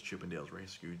established Chip and Dale's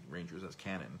Rescue Rangers as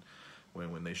canon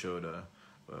when they showed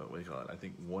what do you call it? I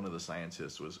think one of the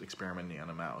scientists was experimenting on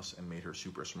a mouse and made her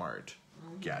super smart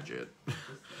gadget.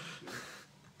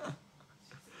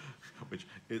 Which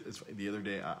it's the other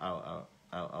day I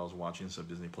was watching some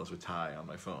Disney Plus with Ty on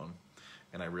my phone.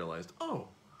 And I realized, oh,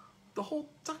 the whole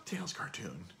DuckTales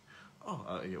cartoon.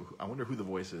 Oh, I wonder who the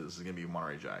voice is. It's going to be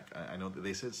Monterey Jack. I know that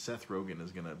they said Seth Rogen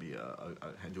is going to be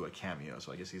do a cameo,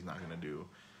 so I guess he's not going to do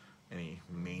any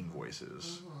main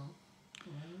voices.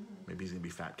 Maybe he's going to be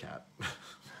Fat Cat.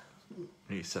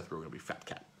 Maybe Seth Rogen will be Fat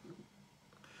Cat.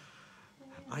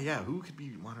 Yeah, who could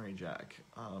be Monterey Jack?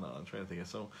 I don't know. I'm trying to think of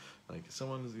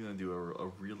someone's going to do a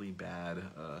really bad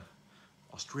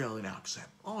Australian accent.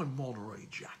 I'm Monterey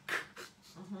Jack.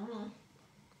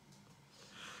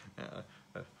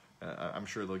 I'm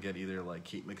sure they'll get either like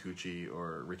Kate McCucci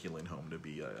or Ricky Lindholm to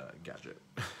be Gadget.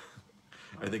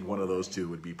 I think one of those two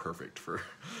would be perfect for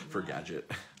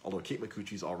Gadget. Although Kate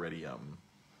McCucci's already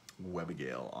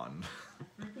Webigail on.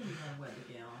 I forget we had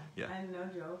Webigail. Yeah. And no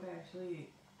joke, I actually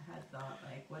had thought,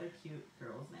 like, what a cute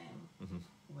girl's name.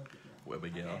 Webigail.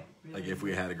 Okay, really Like if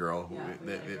we had a girl, Yeah, if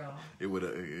we had a girl. it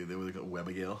would go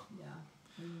Webigail.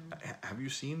 Yeah. Have you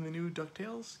seen the new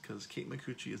DuckTales? Because Kate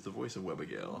McCucci is the voice of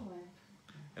Webigail, Oh,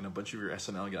 and a bunch of your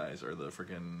SNL guys are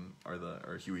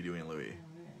are Huey, Dewey, and Louie.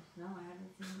 no, I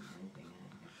haven't seen anything.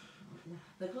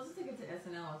 The closest I get to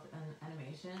SNL with an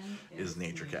animation Is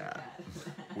Nature Cat.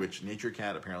 Which Nature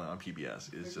Cat apparently on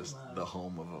PBS is just the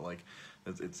home of like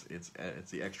it's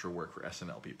the extra work for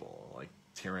SNL people. Like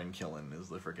Taron Killen is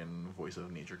the freaking voice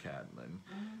of Nature Cat, and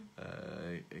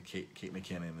Kate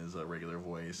McKinnon is a regular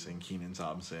voice, and Kenan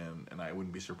Thompson. And I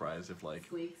wouldn't be surprised if like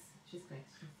Squeaks. She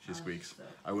squeaks. she squeaks. So.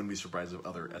 I wouldn't be surprised if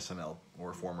other SNL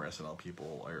or former SNL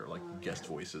people are like guest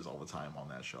voices all the time on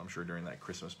that show. I'm sure during that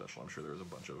Christmas special, I'm sure there was a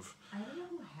bunch of. I don't know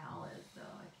who Hal is though.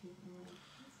 I keep like,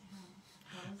 who's Hal?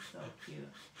 Hal is so cute.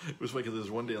 It was funny because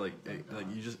there's one day like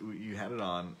you had it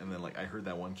on, and then like I heard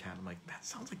that one cat. I'm like, that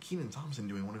sounds like Kenan Thompson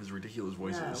doing one of his ridiculous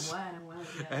voices. Yeah, it was.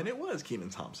 Yeah. And it was Kenan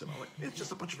Thompson. I'm like, it's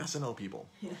just a bunch of SNL people.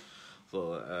 Yeah.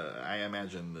 So I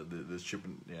imagine this Chip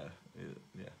and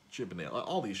Dale.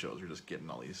 All these shows are just getting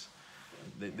all these.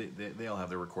 They all have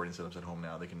their recording setups at home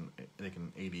now. They can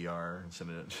ADR and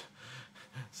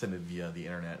send it via the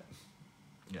internet.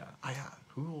 Yeah.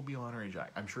 Who will be Monterey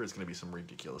Jack? I'm sure it's going to be some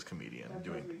ridiculous comedian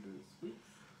doing.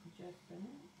 Jeff Bennett.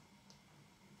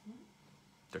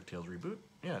 DuckTales reboot?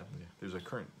 Yeah. There's a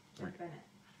current. Jeff Bennett.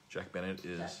 Jack Bennett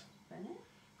is. Jeff Bennett.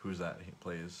 Who's that? He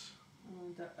plays.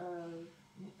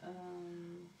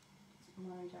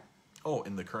 Monterey Jack. Oh,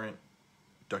 in the current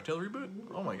DuckTales reboot?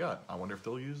 Oh my god. I wonder if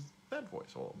they'll use that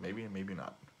voice. Well, maybe and maybe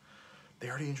not. They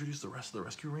already introduced the rest of the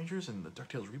Rescue Rangers in the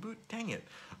DuckTales reboot? Dang it.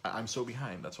 I'm so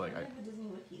behind. That's why I have a Disney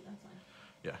Wiki, that's fine.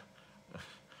 Yeah.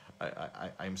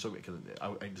 I'm so because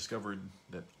I discovered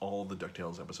that all the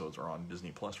DuckTales episodes are on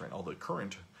Disney Plus, right? All the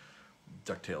current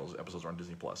DuckTales episodes are on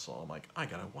Disney Plus. So I'm like, I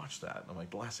gotta watch that. I'm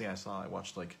like, the last thing I saw, I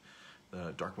watched like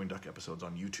the Darkwing Duck episodes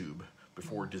on YouTube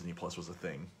before Disney Plus was a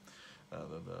thing.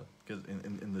 Because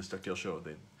in this DuckTales show,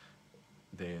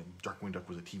 Darkwing Duck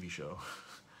was a TV show,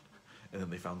 and then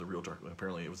they found the real Darkwing.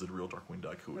 Apparently, it was the real Darkwing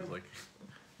Duck who was like,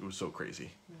 it was so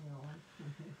crazy.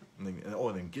 And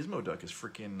then Gizmo Duck is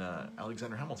freaking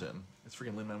Alexander Hamilton. It's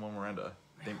freaking Lin-Manuel Miranda.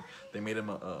 They made him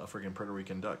a freaking Puerto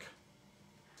Rican duck.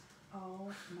 Oh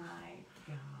my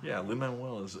god. Yeah,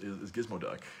 Lin-Manuel is Gizmo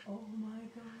Duck. Oh my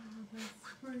god, that's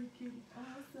freaking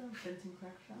awesome.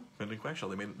 Fenton Quackshaw.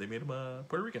 They made him a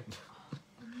Puerto Rican.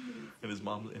 And his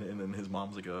mom, and then his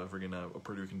mom's like a friggin' a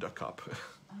Puerto Rican duck cop.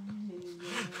 Amazing.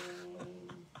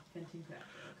 Fenton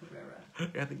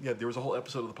Cabrera. I think there was a whole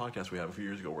episode of the podcast we had a few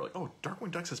years ago where like, oh,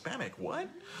 Darkwing Duck's Hispanic. What?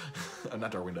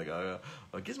 Not Darkwing Duck.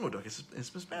 Gizmo Duck is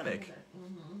Hispanic.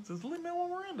 It says Lin-Manuel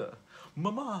Miranda,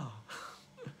 Mama.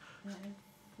 That is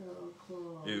so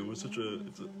cool. It was such a.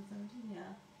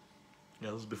 Yeah. Yeah,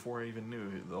 this is before I even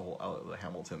knew the whole the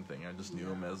Hamilton thing. I just knew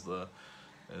him as the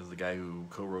guy who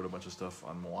co-wrote a bunch of stuff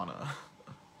on Moana.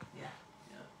 Yeah.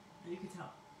 You could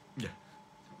tell. Yeah.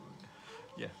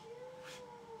 Yeah.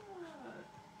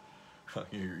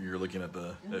 You're looking at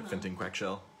the Fenton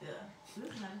Quackshell. Yeah.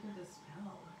 Who's Magic to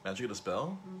Spell? Magic to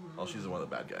Spell? Oh, she's one of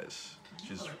the bad guys.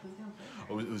 She's. Who's gonna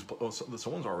play her?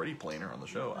 Someone's already playing her on the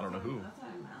show. I don't know who. That's why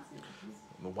I'm asking.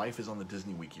 The wife is on the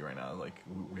Disney Wiki right now. Like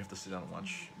we have to sit down and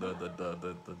watch the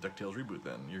DuckTales reboot.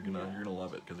 Then you're gonna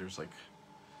love it because there's like.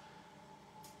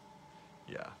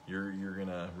 Yeah, you're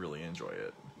gonna really enjoy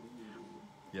it.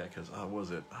 Yeah, because what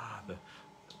was it?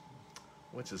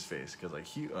 What's his face? Because like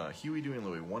Huey, Dewey, and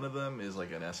Louie. One of them is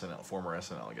like an former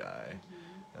SNL guy,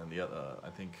 and the other, I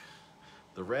think,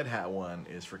 the red hat one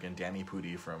is freaking Danny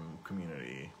Pudi from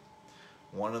Community.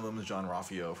 One of them is John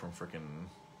Raffio from freaking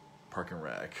Park and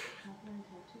Rec.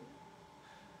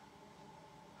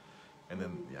 And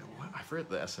then I forget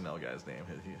the SNL guy's name.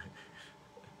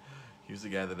 He was the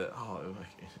guy that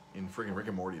in freaking Rick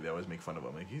and Morty they always make fun of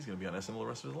him. Like he's gonna be on SNL the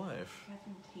rest of his life.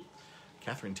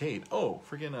 Catherine Tate. Oh,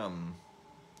 freaking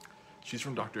she's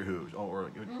from Doctor Who. Oh, or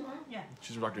yeah.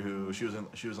 She's from Doctor Who. She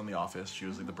was on The Office. She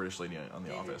was like the British lady on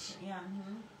The Office. Yeah.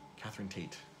 Catherine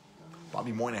Tate.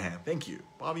 Bobby Moynihan. Thank you.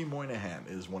 Bobby Moynihan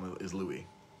is Louis.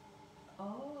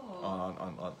 Oh.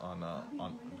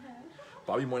 On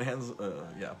Bobby Moynihan's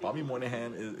Bobby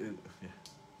Moynihan is yeah.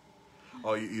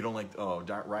 Oh, you don't like? Oh,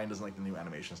 Ryan doesn't like the new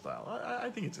animation style.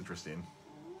 I think it's interesting.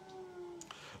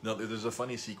 No, there's a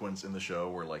funny sequence in the show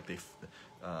where like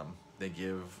they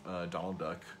give Donald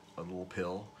Duck a little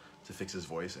pill to fix his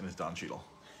voice, and it's Don Cheadle.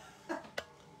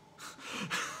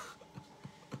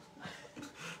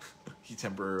 He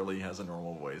temporarily has a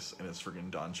normal voice, and it's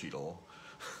friggin' Don Cheadle.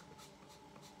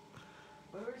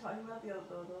 What were we talking about? The other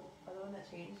one that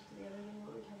changed the other thing?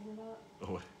 What were we talking about?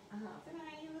 What? Can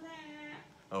I use that?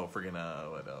 Oh, friggin'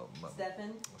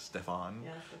 Stefan.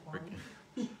 Yeah,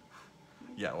 Stefan.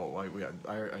 Yeah, well,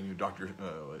 I knew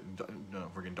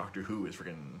friggin' Doctor Who is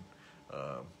friggin'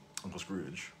 Uncle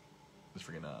Scrooge. Is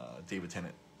friggin' David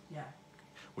Tennant. Yeah.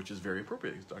 Which is very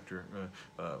appropriate.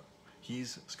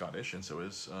 He's Scottish, and so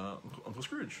is Uncle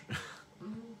Scrooge.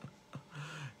 Mm-hmm.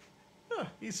 Yeah,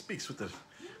 he speaks with the.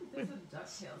 There's a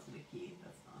DuckTales wiki.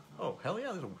 That's awesome. Oh hell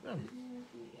yeah! Disney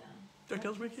wiki, yeah.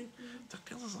 DuckTales wiki.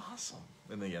 DuckTales is awesome.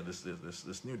 And then this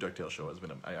new DuckTales show has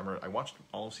been. I watched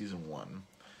all of season 1.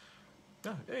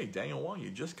 Yeah, hey Daniel Wong, you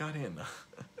just got in.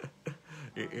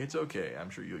 It's okay.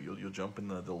 I'm sure you'll jump in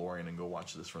the DeLorean and go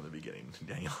watch this from the beginning,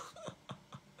 Daniel.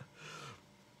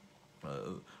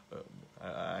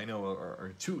 I know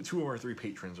our two of our 3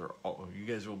 patrons are all, you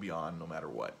guys will be on no matter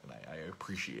what, and I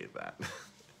appreciate that.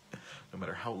 No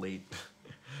matter how late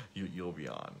you'll be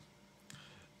on.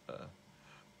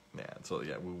 Man, so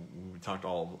yeah, we talked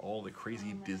all the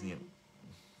crazy Disney.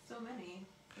 So many.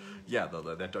 Yeah, though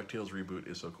that DuckTales reboot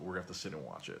is so cool. We're gonna have to sit and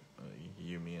watch it.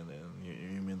 You, me, and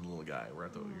the little guy. You're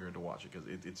gonna have to watch it because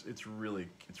it's really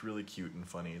cute and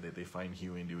funny. They find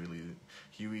Huey,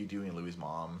 Dewey, and Louie's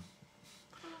mom.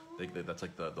 That's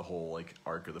like the whole like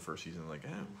arc of the first season. Like,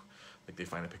 oh, like they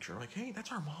find a picture. Like, hey,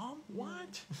 that's our mom.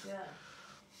 What? Yeah.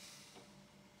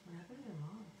 What happened to their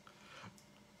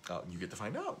mom? You get to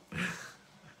find out.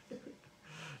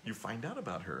 You find out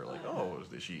about her. Like, oh,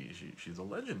 she's a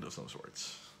legend of some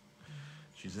sorts.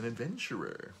 She's an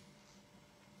adventurer.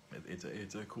 It's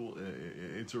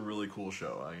a really cool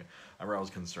show. I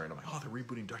was concerned. I'm like, oh, they're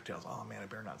rebooting DuckTales. Oh man, it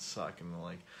better not suck. And then,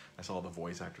 like, I saw the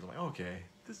voice actors. I'm like, okay,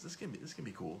 this can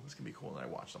be cool. This can be cool. And I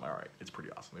watched them. All right, it's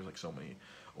pretty awesome. There's like so many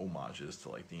homages to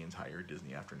like the entire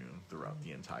Disney afternoon throughout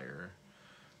the entire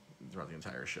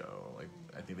show. Like,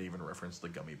 I think they even reference the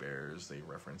gummy bears. They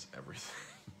reference everything.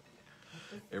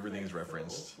 Everything's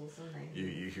referenced. So nice.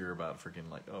 You hear about freaking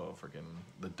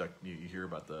the duck. You hear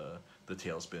about the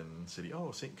Tailspin City.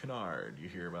 Oh, Saint Canard. You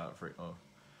hear about oh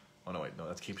no, wait, no,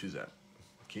 that's Cape Suzette.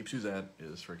 Cape Suzette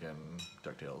is freaking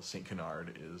DuckTales. Saint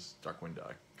Canard is Darkwing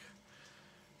Duck.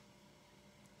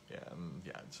 Yeah, and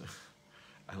yeah,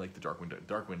 I like the Darkwing Duck.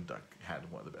 Darkwing Duck had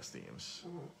one of the best themes.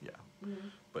 Mm-hmm. Yeah, Mm-hmm.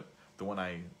 but the one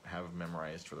I have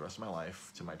memorized for the rest of my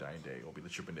life to my dying day will be the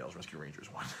Chippendales Rescue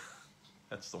Rangers one.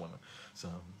 That's the one.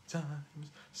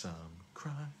 Sometimes some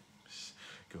crimes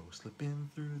go slipping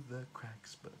through the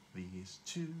cracks, but these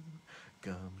 2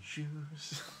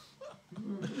 gumshoes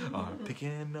are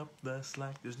picking up the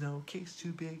slack. There's no case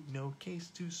too big, no case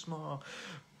too small.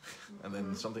 And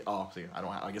then something. Oh, see,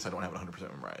 I guess I don't have it 100%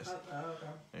 memorized.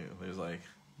 Okay. There's like,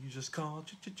 you just call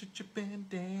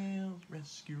Chippendales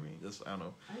Rescue Rangers. I don't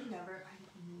know. I do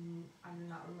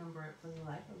not remember it for the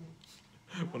life of me.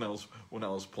 When I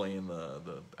was playing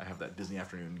I have that Disney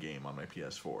Afternoon game on my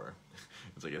PS4.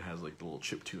 It's like it has like the little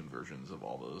chiptune versions of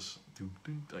all those.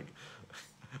 Like,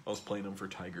 I was playing them for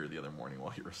Tiger the other morning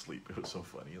while you were asleep. It was so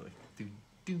funny. Like, the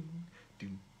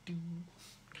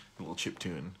little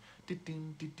chiptune. It's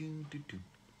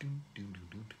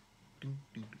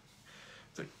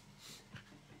like,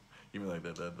 even like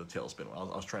the Tailspin. I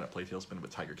was trying to play Tailspin, but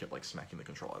Tiger kept like smacking the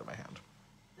control out of my hand.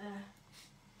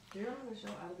 Do you remember the show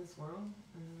Out of This World?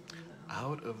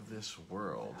 Out of This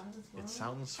World. Out of This World? It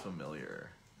sounds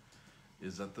familiar.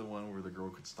 Is that the one where the girl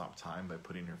could stop time by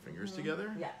putting her fingers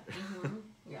together? Yeah. Mm-hmm.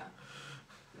 Yeah.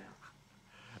 Yeah.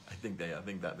 I think that. Yeah. I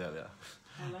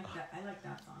like that. I like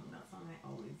that song. That song I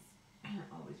always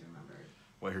remembered.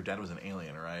 Well, her dad was an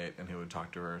alien, right? And he would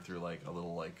talk to her through like a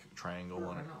little like triangle Burt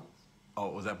one. Reynolds. Oh,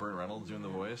 was that Burt Reynolds doing the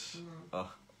voice? Mm-hmm.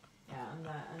 Oh. Yeah, and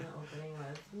the opening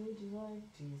was, would you like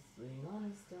to swing on a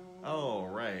star? Oh,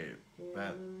 right.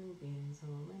 That beans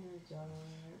home in a jar.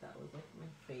 That was like my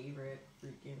favorite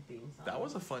freaking theme song. That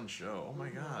was a fun show. Oh my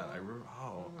god. I remember.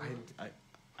 Oh,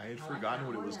 I had forgotten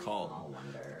what it was called. Small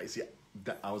Wonder. I see.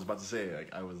 I was about to say,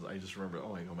 like, I just remember.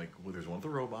 Oh, I'm like, well, there's one with the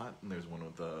robot, and there's one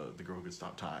with the girl who could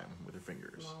stop time with her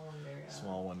fingers. Small Wonder. Yeah.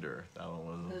 Small Wonder. That one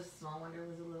was. Because Small Wonder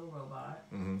was a little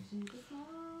robot. Mm-hmm. She's a small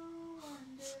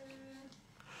wonder.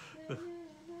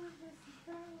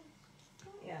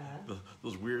 Yeah.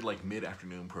 Those weird like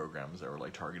mid-afternoon programs that were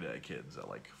like targeted at kids at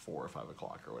like 4 or 5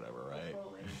 o'clock or whatever, right?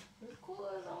 Totally. It was cool.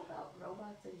 It was all about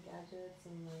robots and gadgets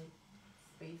and like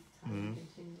space time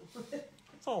continuum.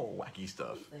 It's all wacky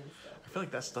stuff. Same stuff. I feel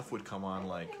like that stuff would come on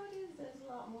like. Nowadays, there's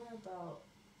a lot more about,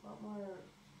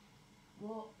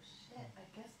 well, shit,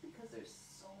 I guess because there's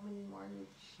so many more new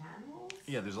channels.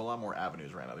 Yeah, there's a lot more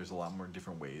avenues right now. There's a lot more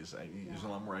different ways. There's a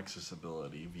lot more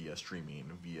accessibility via streaming,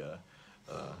 via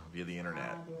the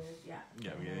internet. Yeah,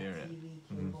 via the internet. TV,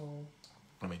 cable.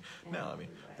 I mean,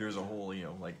 there's a whole,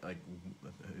 like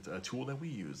it's a tool that we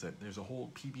use. That there's a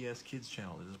whole PBS Kids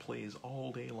channel that just plays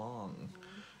all day long.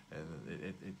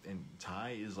 And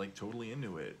Ty is like totally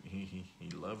into it. He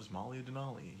loves Molly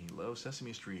Denali. He loves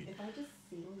Sesame Street. If I just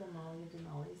sing the Molly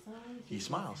Denali song, he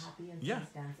smiles. Happy and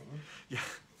starts dancing. Yeah.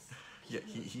 Yeah,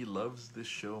 he loves this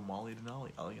show, Molly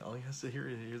Denali. All he has to hear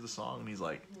is the song, and he's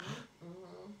like,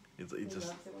 he just.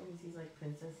 Loves it when he sees like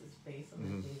Princess's face on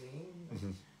the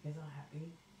TV. He's all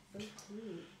happy. So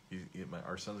cute.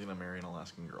 Our son's gonna marry an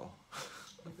Alaskan girl.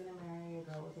 He's gonna marry a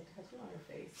girl with a tattoo on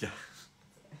her face. Yeah.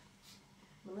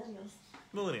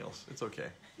 Millennials. It's okay.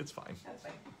 It's fine. That's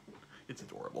fine. It's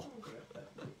adorable.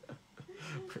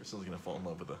 Person's gonna fall in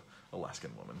love with an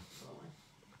Alaskan woman.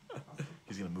 Awesome.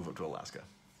 He's gonna move up to Alaska.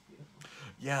 Beautiful.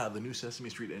 Yeah, the new Sesame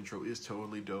Street intro is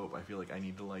totally dope. I feel like I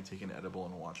need to like take an edible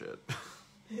and watch it.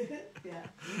 Yeah.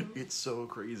 It's so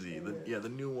crazy. The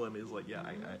new one is like,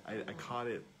 I caught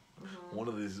it one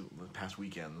of these past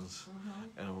weekends,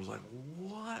 and I was like,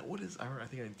 what is, I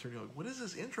think I turned to like, what is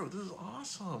this intro? This is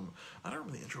awesome. I don't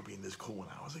remember the intro being this cool when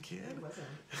I was a kid. It wasn't.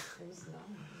 It was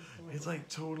not. It's like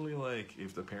totally like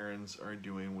if the parents are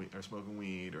smoking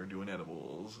weed or doing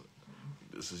edibles,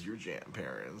 this is your jam,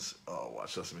 parents. Oh,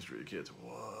 watch Sesame Street Kids.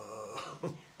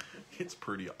 Whoa. It's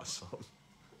pretty awesome.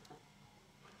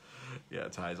 Yeah,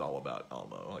 Ty's all about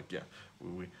Elmo. Like, yeah,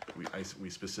 we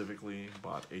specifically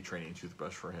bought a training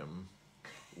toothbrush for him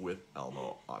with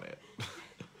Elmo on it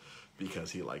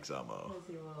because he likes Elmo. Because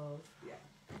he will, yeah.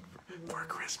 For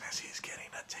Christmas, he's getting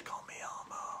a Tickle Me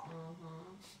Elmo.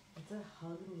 It's a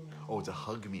Hug Me Elmo. Oh, it's a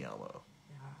Hug Me Elmo.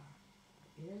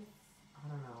 Yeah. It is, I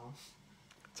don't know.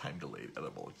 Time delayed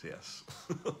edible, yes.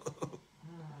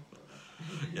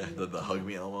 Yeah, the Hug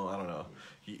Me Elmo, I don't know.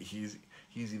 He's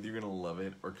either gonna love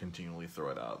it or continually throw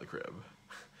it out of the crib.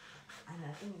 And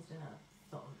that thing is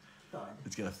gonna thud.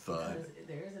 It's gonna thud. Because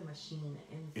there is a machine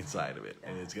inside of it,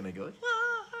 and it's gonna go. It's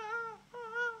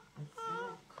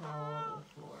gonna crawl the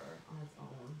floor on its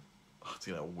own. Oh, it's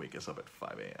gonna wake us up at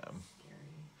 5 a.m.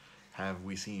 Scary. Have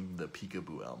we seen the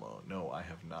Peekaboo Elmo? No, I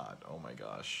have not. Oh my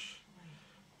gosh.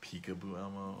 Peekaboo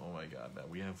Elmo? Oh my god. Now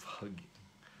we have Hug.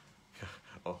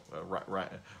 Oh,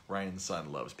 Ryan's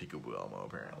son loves Peekaboo Elmo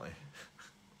apparently.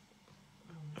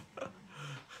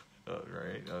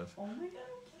 Right. Oh my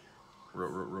god.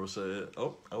 Rosa.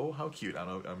 Oh, how cute! I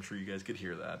don't know. I'm sure you guys could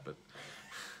hear that, but.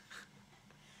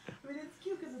 I mean, it's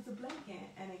cute because it's a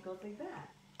blanket and it goes like that.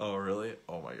 Oh really?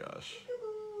 Oh my gosh.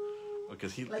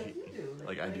 Because you do.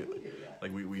 Like I do. We do, yeah.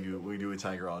 Like we do a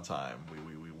Tiger all the time.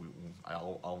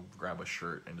 I'll grab a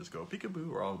shirt and just go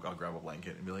peekaboo, or I'll grab a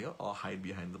blanket and be like, oh, I'll hide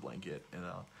behind the blanket and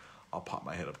I'll pop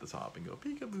my head up the top and go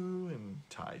peekaboo, and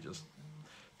Ty just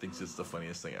thinks it's the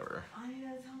funniest thing ever. I need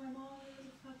to tell my mom there's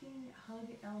a fucking Hug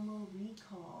Elmo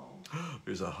recall.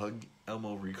 There's a Hug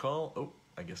Elmo recall? Oh,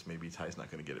 I guess maybe Ty's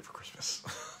not gonna get it for Christmas.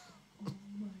 Oh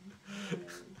my god.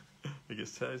 I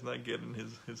guess Ty's not getting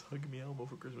his Hug Me Elmo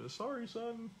for Christmas. Sorry,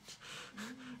 son.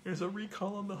 There's a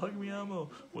recall on the Hug Me Elmo.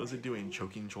 What is it doing?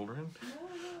 Choking children? No,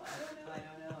 I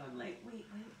don't know. I'm like, wait,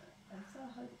 I saw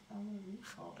Hug Elmo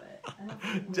recall, but I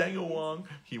don't know. Daniel Wong,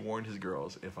 he warned his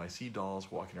girls, if I see dolls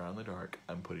walking around in the dark,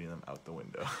 I'm putting them out the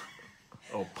window.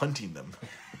 Oh, punting them.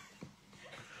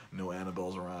 No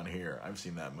Annabelles around here. I've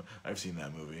seen that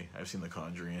movie. I've seen The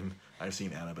Conjuring. I've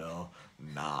seen Annabelle.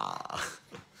 Nah.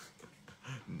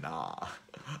 Nah.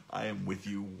 I am with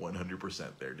you 100%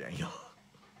 there, Daniel.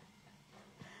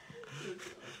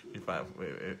 If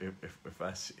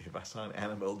I saw an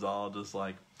Annabelle doll just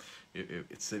like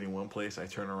it's sitting one place, I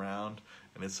turn around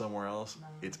and it's somewhere else,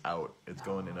 it's out. It's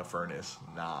going in a furnace.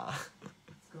 Nah.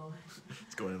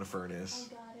 It's going in a furnace.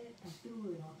 I got it. I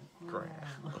threw it on the floor. Correct.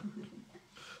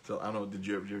 So I don't know. Did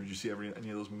you see any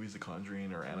of those movies, The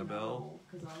Conjuring or Annabelle? No,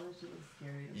 because all that shit was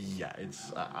scary. Yeah,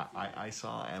 it's I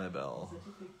saw Annabelle. Such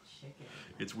a big chicken.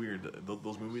 It's weird.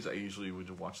 Those movies I usually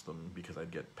would watch them because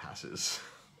I'd get passes.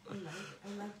 I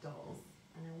like dolls,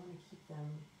 and I want to keep them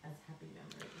as happy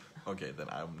memories. Okay, then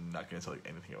I'm not going to tell you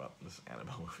anything about this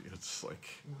Annabelle movie. It's like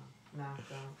No,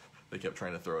 don't. They kept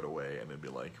trying to throw it away, and it'd be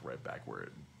like right back where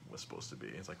it was supposed to be.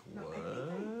 It's like, No, what? I think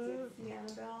I did see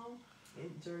Annabelle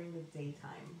during the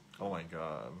daytime. Oh my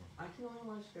god. I can only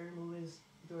watch scary movies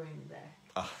during the day.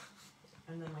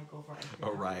 And then like go for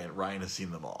Oh, Ryan has seen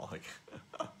them all. Like,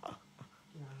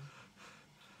 No.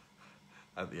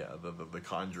 Yeah, the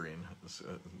Conjuring.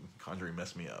 Conjuring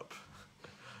messed me up.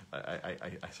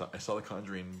 I saw the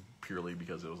Conjuring purely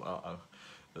because it was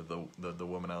the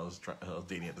woman I was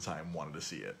dating at the time wanted to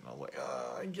see it, and I was like,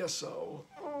 I guess so.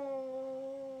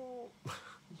 Oh.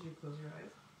 Did you close your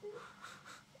eyes?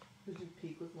 Did you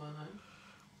peek with one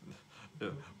eye? Yeah,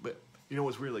 but you know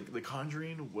what's weird? Like the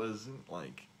Conjuring wasn't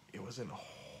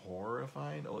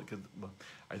horrifying. Like,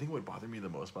 I think what bothered me the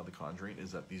most about the Conjuring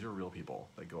is that these are real people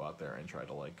that go out there and try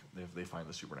to like they find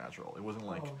the supernatural. It wasn't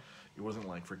like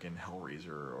freaking Hellraiser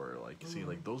or like see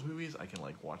like those movies. I can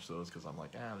like watch those because I'm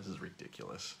like this is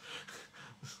ridiculous.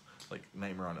 Like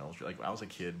Nightmare on Elm Street. Like when I was a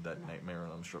kid, that Nightmare on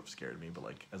Elm Street scared me, but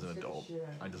like as an adult,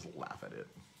 I just laugh at it.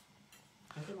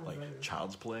 Like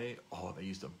Child's Play, they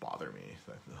used to bother me.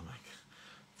 I'm like,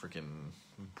 freaking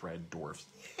Brad Dourif's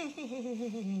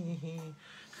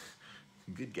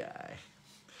good guy.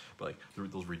 But like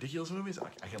those ridiculous movies,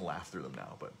 I can laugh through them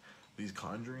now. But these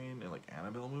Conjuring and like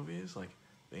Annabelle movies, like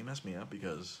they mess me up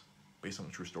because based on a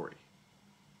true story.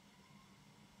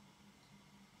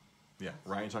 Yeah,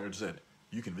 Ryan Tucker just said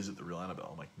you can visit the real Annabelle.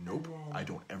 I'm like, nope, I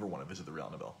don't ever want to visit the real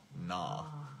Annabelle. Nah.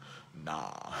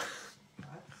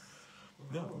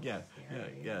 No, yeah,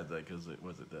 because it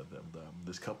was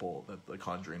this couple that the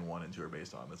Conjuring 1 and 2 are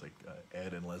based on. It's like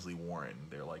Ed and Leslie Warren.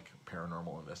 They're like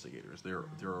paranormal investigators. They're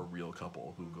a real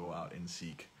couple who go out and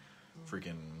seek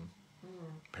freaking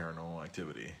paranormal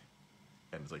activity,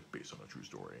 and it's like based on a true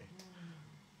story.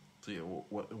 So yeah,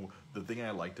 what the thing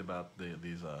I liked about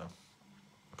these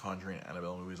Conjuring and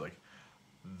Annabelle movies, like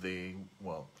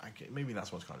maybe not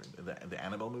so much Conjuring. The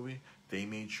Annabelle movie, they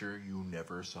made sure you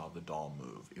never saw the doll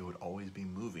move. It would always be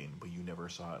moving, but you never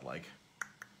saw it like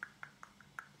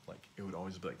it would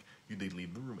always be like they'd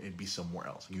leave the room, it'd be somewhere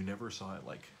else. You never saw it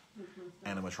like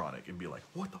animatronic and be like,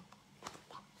 what the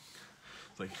fuck?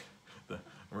 It's like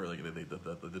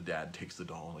the dad takes the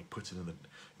doll and like puts it in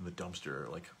the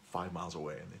dumpster like 5 miles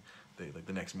away, and they like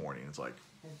the next morning it's like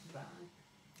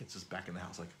it's just back in the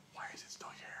house. Like, why is it still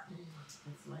here?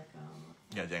 It's like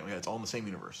yeah, it's all in the same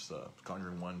universe.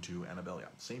 Conjuring 1, 2, Annabelle,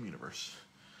 same universe.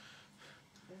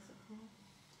 What's it called?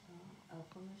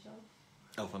 Elf on the Shelf?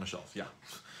 Elf on the Shelf, yeah.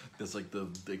 That's like the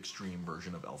extreme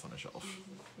version of Elf on the Shelf.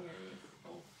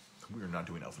 We are not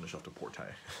doing Elf on the Shelf to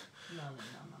Portai.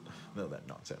 No, that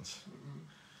nonsense.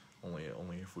 Only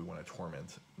if we want to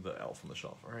torment the Elf on the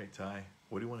Shelf. All right, Ty,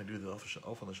 what do you want to do to the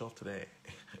Elf on the Shelf today?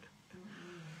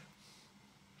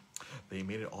 They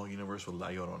made it all universe with La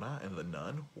Llorona and the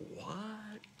Nun.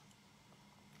 What?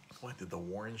 Did the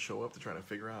Warrens show up to try to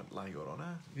figure out La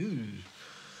Llorona?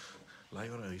 La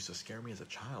Llorona used to scare me as a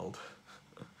child.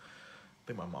 I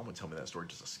think my mom would tell me that story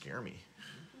just to scare me.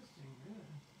 Interesting,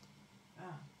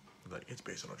 good. Like, it's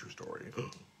based on a true story.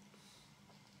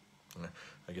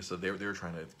 I guess they were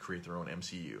trying to create their own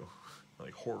MCU,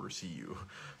 like horror CU.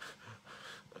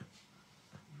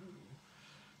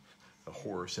 A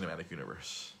horror cinematic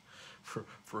universe.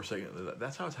 For a second,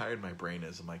 that's how tired my brain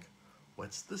is. I'm like,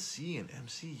 what's the C in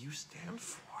MCU stand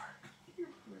for? Your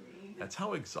brain. That's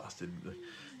how exhausted. What does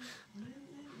that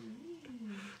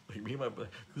mean? Like me and my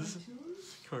this is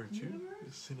cartoon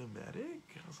cinematic.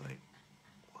 I was like,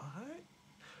 what?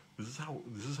 This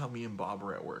is how me and Bob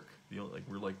are at work. You know, like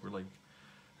we're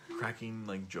cracking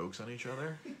like jokes on each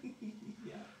other.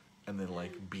 Yeah. And then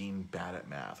like being bad at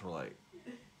math. We're like,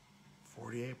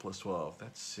 48 plus 12,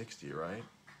 that's 60, right?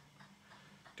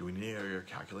 Do we need your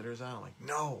calculators out? I'm like,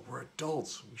 no, we're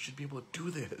adults. We should be able to do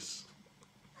this.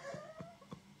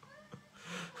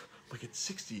 Like, it's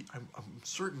 60. I'm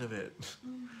certain of it.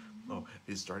 Oh,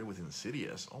 it started with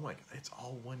Insidious. Oh my God, it's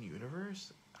all one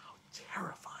universe? How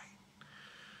terrifying.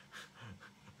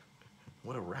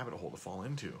 What a rabbit hole to fall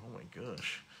into. Oh my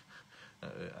gosh.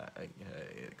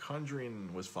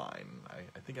 Conjuring was fine.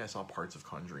 I think I saw parts of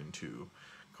Conjuring 2.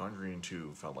 Conjuring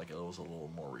 2 felt like it was a little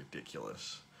more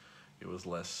ridiculous. It was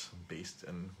less based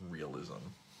in realism.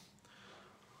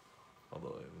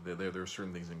 Although there are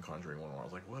certain things in Conjuring 1 where I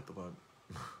was like, what the fuck?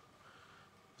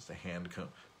 Just a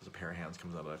pair of hands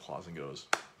comes out of that closet and goes.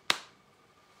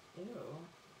 Ew.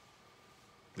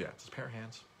 Yeah, it's just a pair of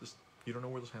hands. Just you don't know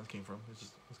where those hands came from. It's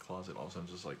just this closet. All of a sudden,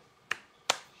 just like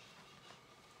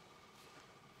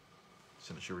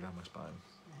sent a shiver down my spine.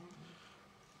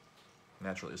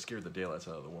 Naturally, it scared the daylights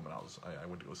out of the woman I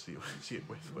went to go see it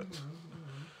with, but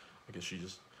I guess I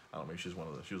don't know, maybe she was one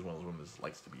of those women that just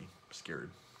likes to be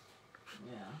scared.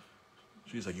 Yeah.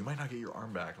 She's like, you might not get your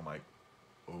arm back. I'm like,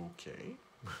 okay.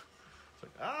 It's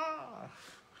like,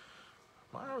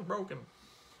 my arm's broken.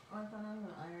 Oh, I found out who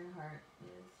Ironheart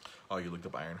is. Oh, you looked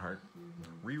up Ironheart?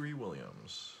 Riri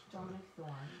Williams.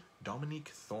 Dominique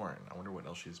Thorne. I wonder what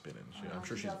else she's been in. I'm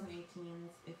sure she's...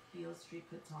 2018's If Beale Street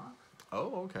Could Talk.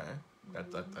 Oh, okay.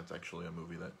 That's actually a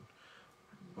movie that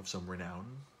of some renown.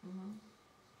 Yeah,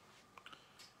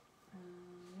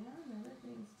 and other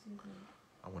things too.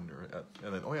 I wonder...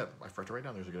 and then, I forgot to write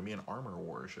down, there's going to be an Armor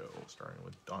War show starring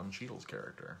with Don Cheadle's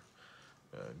character.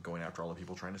 Going after all the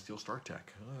people trying to steal Star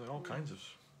Tech. All kinds of...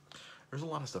 There's a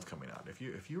lot of stuff coming out. If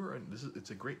you are...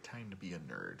 It's a great time to be a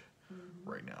nerd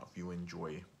right now. If you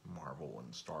enjoy Marvel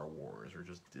and Star Wars or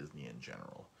just Disney in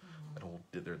general. That whole...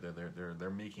 They're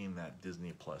making that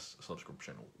Disney Plus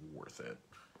subscription worth it.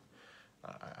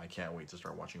 I can't wait to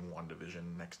start watching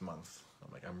WandaVision next month.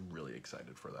 I'm really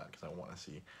excited for that because I want to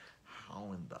see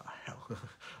how in the hell.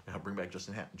 I'll bring back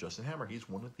Justin Hammer. He's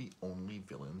one of the only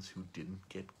villains who didn't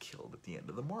get killed at the end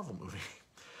of the Marvel movie.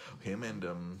 Him and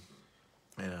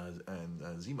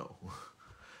Zemo,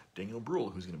 Daniel Bruhl,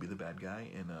 who's going to be the bad guy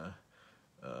in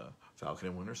Falcon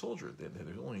and Winter Soldier.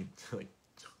 There's only like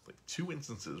 2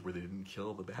 instances where they didn't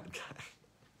kill the bad guy.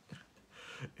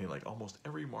 In almost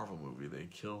every Marvel movie, they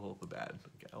kill the bad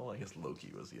guy. Oh, I guess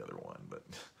Loki was the other one,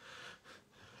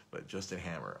 but Justin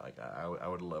Hammer, I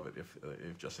would love it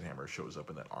if Justin Hammer shows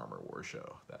up in that Armor War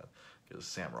show. Because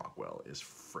Sam Rockwell is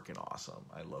freaking awesome.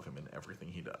 I love him in everything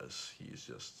he does. He's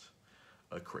just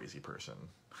a crazy person.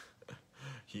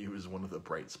 He was one of the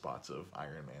bright spots of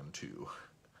Iron Man 2.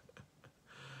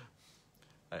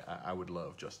 I would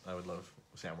love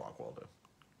Sam Rockwell to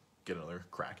get another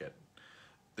crack at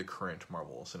the current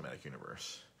Marvel Cinematic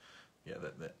Universe. Yeah,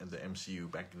 the MCU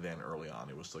back then, early on,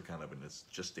 it was still kind of in its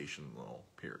gestational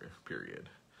period.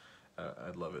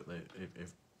 I'd love it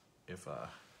if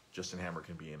Justin Hammer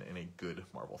can be in a good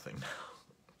Marvel thing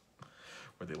now,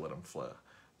 where they let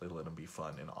him be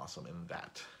fun and awesome in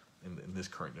this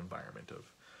current environment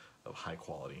of high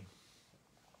quality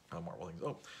Marvel things.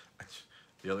 Oh,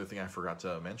 the other thing I forgot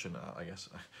to mention, I guess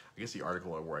the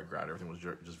article where I grabbed everything was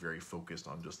just very focused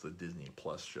on just the Disney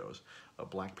Plus shows.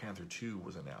 Black Panther 2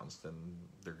 was announced, and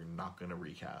they're not going to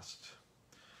recast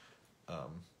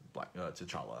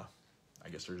T'Challa. I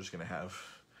guess they're just going to have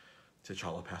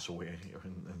T'Challa pass away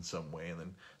in some way, and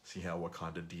then see how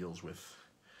Wakanda deals with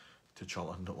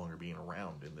T'Challa no longer being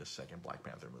around in this second Black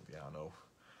Panther movie. I don't know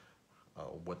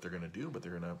what they're going to do, but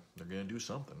they're going to do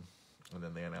something. And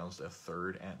then they announced a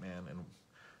third Ant-Man and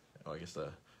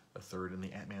a third in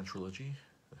the Ant-Man trilogy.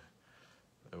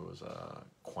 It was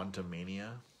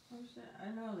Quantumania. Oh shit! I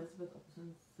know Elizabeth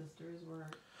Olsen's sisters were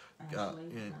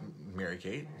actually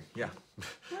Mary-Kate. Yeah,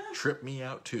 tripped me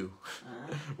out too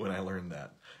when I learned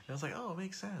that. And I was like, oh, it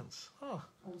makes sense. Oh,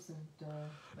 Olsen, duh.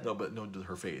 No, but no,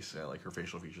 her face, like her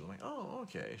facial features. I'm like, oh,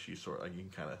 okay. She's sort of you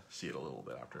can kind of see it a little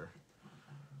bit after.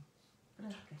 But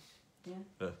okay.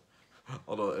 Yeah.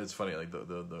 Although it's funny,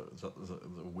 the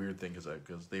weird thing is that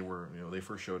because they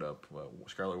first showed up,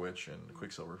 Scarlet Witch and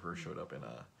Quicksilver first showed up in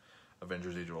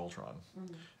Avengers: Age of Ultron,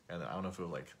 and I don't know if it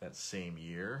was that same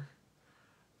year,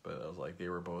 but it was they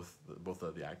were both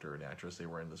the actor and actress. They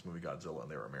were in this movie Godzilla,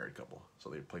 and they were a married couple. So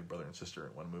they played brother and sister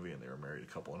in one movie, and they were a married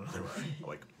couple in another movie.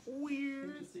 Weird.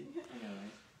 Interesting. I know,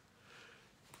 right?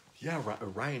 Yeah,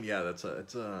 Ryan. Yeah, that's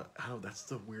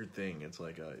the weird thing. It's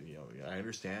I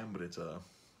understand, but it's a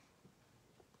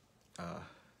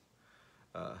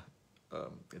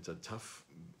tough,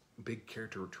 big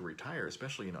character to retire,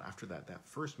 especially after that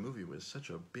first movie was such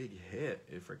a big hit.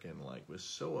 It freaking was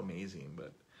so amazing,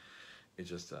 but it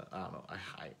just I don't know.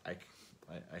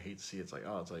 I hate to see it.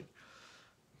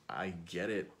 I get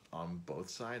it on both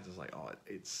sides. It's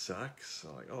it sucks.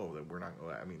 We're not.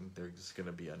 I mean, there's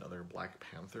gonna be another Black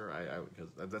Panther.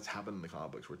 Because that's happened in the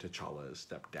comic books where T'Challa has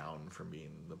stepped down from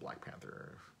being the Black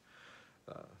Panther.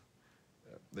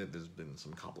 There's been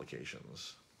some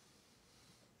complications.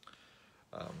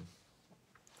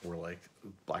 Where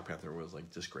Black Panther was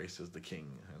disgraced as the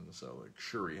king, and so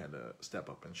Shuri had to step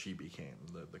up, and she became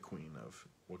the queen of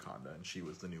Wakanda, and she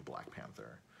was the new Black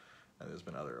Panther. And there's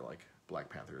been other Black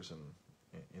Panthers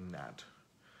in that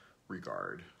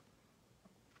regard.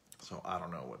 So I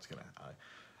don't know what's gonna.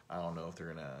 I don't know if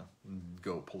they're gonna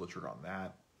go pull the trigger on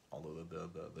that. Although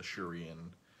the Shuri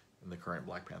in the current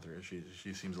Black Panther,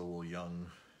 she seems a little young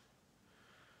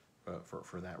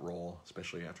for that role,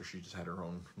 especially after she just had her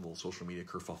own little social media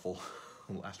kerfuffle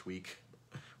last week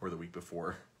or the week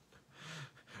before.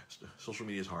 Social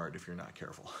media is hard if you're not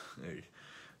careful.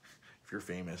 If you're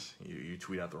famous, you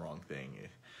tweet out the wrong thing,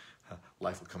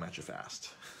 life will come at you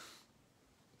fast.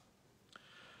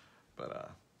 But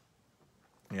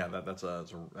yeah,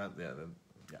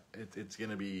 it's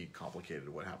gonna be complicated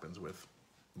what happens with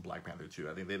Black Panther 2.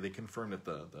 I think they confirmed that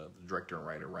the director and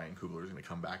writer Ryan Coogler is going to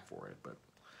come back for it, but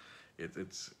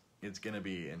it's going to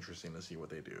be interesting to see what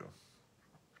they do.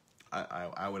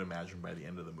 I would imagine by the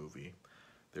end of the movie,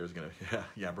 there's going to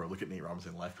yeah bro, look at Nate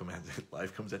Robinson. Life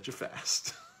comes at you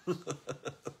fast.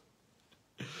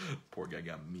 Poor guy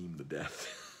got memed to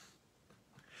death.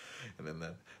 And then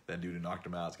that dude who knocked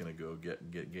him out is going to go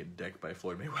get decked by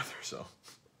Floyd Mayweather. So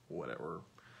whatever.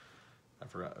 I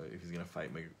forgot if he's going to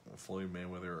fight Floyd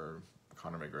Mayweather or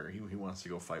Conor McGregor. He wants to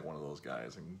go fight one of those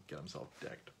guys and get himself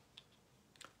decked.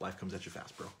 Life comes at you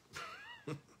fast, bro.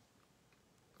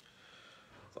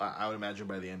 So I would imagine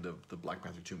by the end of the Black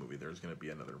Panther 2 movie, there's going to be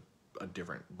a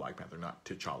different Black Panther, not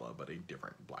T'Challa, but a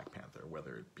different Black Panther,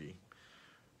 whether it be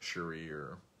Shuri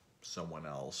or someone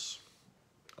else,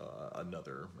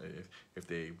 another. If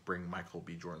they bring Michael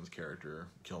B. Jordan's character,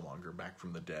 Killmonger, back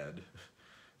from the dead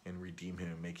and redeem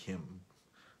him and make him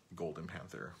Golden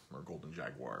Panther or Golden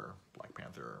Jaguar, Black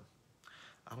Panther,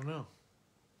 I don't know.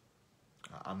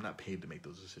 I'm not paid to make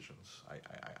those decisions.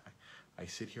 I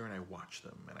sit here and I watch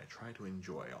them and I try to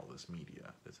enjoy all this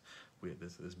media.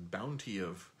 This bounty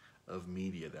of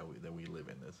media that we live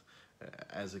in.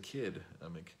 As a kid,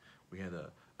 we had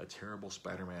a terrible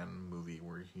Spider-Man movie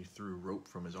where he threw rope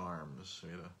from his arms.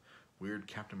 We had a weird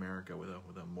Captain America with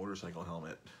a motorcycle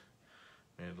helmet.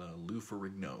 And Lou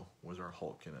Ferrigno was our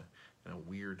Hulk, and a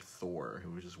weird Thor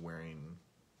who was just wearing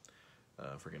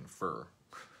friggin' fur.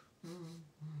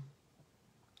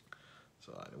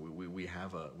 So we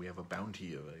have a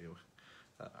bounty of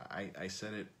I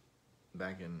said it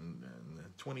back in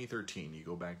 2013. You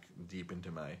go back deep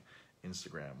into my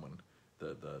Instagram when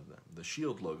the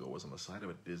Shield logo was on the side of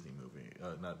a Disney movie,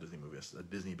 not a Disney movie, a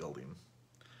Disney building,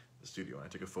 the studio, and I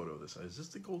took a photo of this. Is this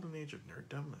the golden age of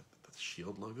nerddom? The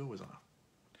Shield logo was on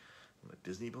the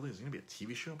Disney building. Is there gonna be a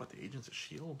TV show about the agents of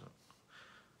Shield?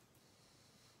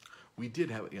 We did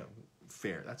have,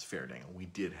 fair. That's fair, Daniel. We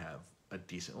did have a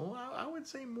decent, well, I would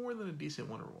say more than a decent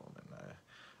Wonder Woman.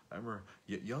 I remember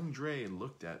young Dre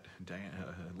looked at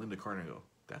Linda Carter and go,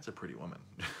 "That's a pretty woman."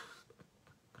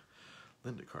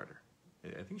 Linda Carter.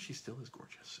 I think she still is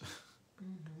gorgeous.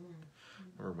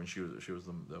 Mm-hmm. Or when she was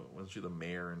wasn't she the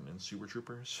mayor in Super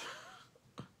Troopers?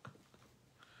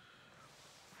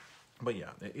 But yeah,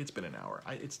 it's been an hour.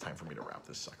 It's time for me to wrap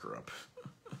this sucker up.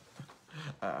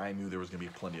 I knew there was going to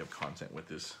be plenty of content with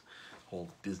this whole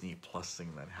Disney Plus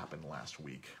thing that happened last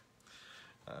week.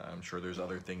 I'm sure there's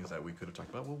other things that we could have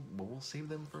talked about. We'll save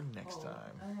them for next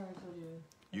time. I never told you.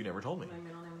 You never told me. My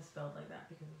middle name is spelled like that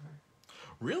because of her.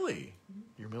 Really? Mm-hmm.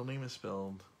 Your middle name is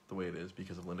spelled the way it is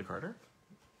because of Linda Carter?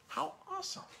 How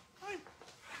awesome.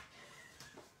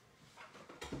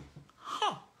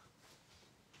 Huh.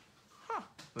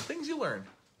 The things you learn.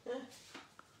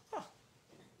 Huh.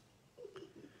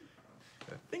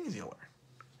 The things you learn.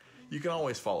 You can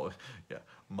always follow. Yeah,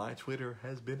 my Twitter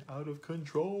has been out of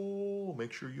control.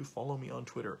 Make sure you follow me on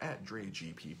Twitter at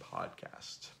DreGP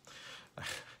Podcast.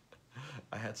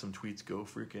 I had some tweets go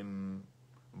freaking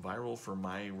viral for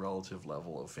my relative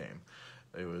level of fame.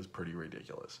 It was pretty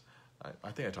ridiculous.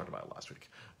 I think I talked about it last week.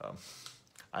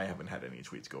 I haven't had any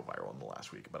tweets go viral in the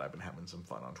last week, but I've been having some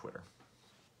fun on Twitter.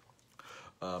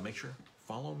 Make sure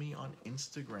follow me on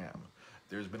Instagram.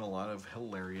 There's been a lot of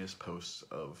hilarious posts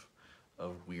of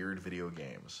weird video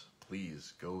games.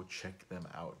 Please go check them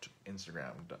out.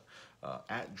 Instagram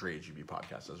at DreGP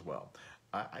Podcast as well.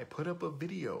 I put up a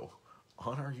video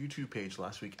on our YouTube page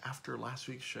last week after last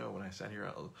week's show when I sat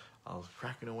here. I was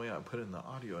cracking away. I put in the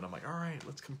audio and I'm like, all right,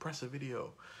 let's compress a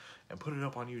video and put it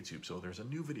up on YouTube. So there's a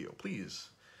new video. Please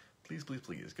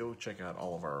go check out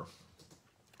all of our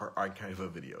archive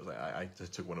of videos. I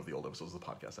just took one of the old episodes of the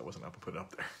podcast that wasn't up and put it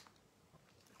up there.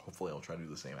 Hopefully I'll try to do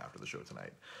the same after the show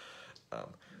tonight.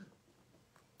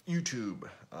 YouTube,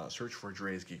 search for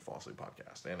Dre's Geek Falsely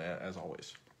Podcast. And as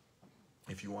always,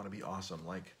 if you want to be awesome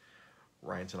like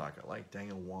Ryan Tanaka, like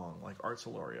Daniel Wong, like Art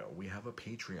Solorio, we have a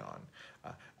Patreon.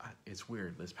 It's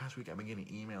weird. This past week I've been getting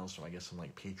emails from, I guess, some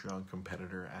like Patreon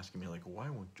competitor asking me like, why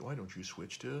don't you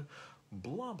switch to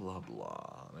blah blah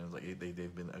blah? And it's like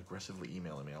they've been aggressively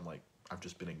emailing me. I'm like, I've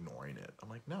just been ignoring it. I'm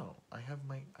like, no, I have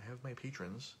my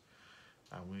patrons.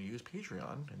 I'm going to use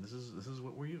Patreon, and this is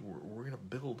what we're going to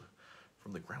build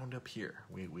from the ground up here.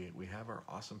 We have our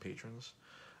awesome patrons.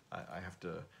 I have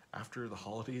to, after the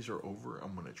holidays are over,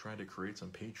 I'm going to try to create some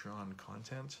Patreon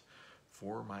content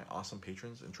for my awesome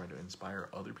patrons and try to inspire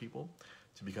other people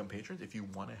to become patrons. If you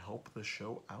want to help the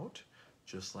show out,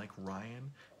 just like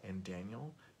Ryan and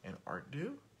Daniel and Art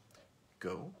do,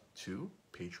 go to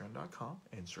patreon.com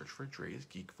and search for Dre's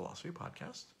Geek Philosophy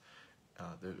Podcast.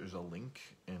 There's a link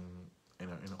in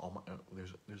all my,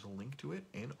 there's a link to it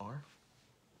in our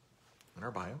in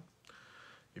our bio.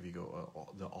 If you go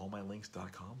to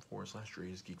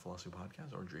allmylinks.com/Dre's Geek Philosophy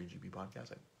Podcast or Dre GB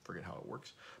Podcast, I forget how it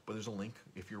works, but there's a link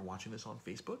if you're watching this on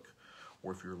Facebook,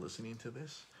 or if you're listening to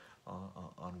this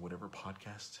on whatever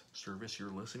podcast service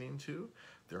you're listening to.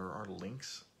 There are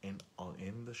links in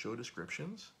the show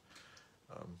descriptions.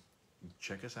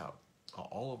 Check us out.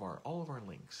 All of our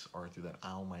links are through that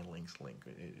All My Links link.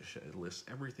 It lists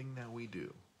everything that we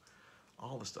do,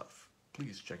 all the stuff.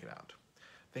 Please check it out.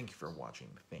 Thank you for watching.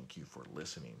 Thank you for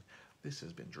listening. This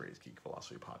has been Dre's Geek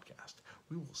Philosophy Podcast.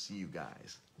 We will see you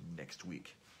guys next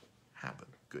week. Have a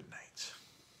good night.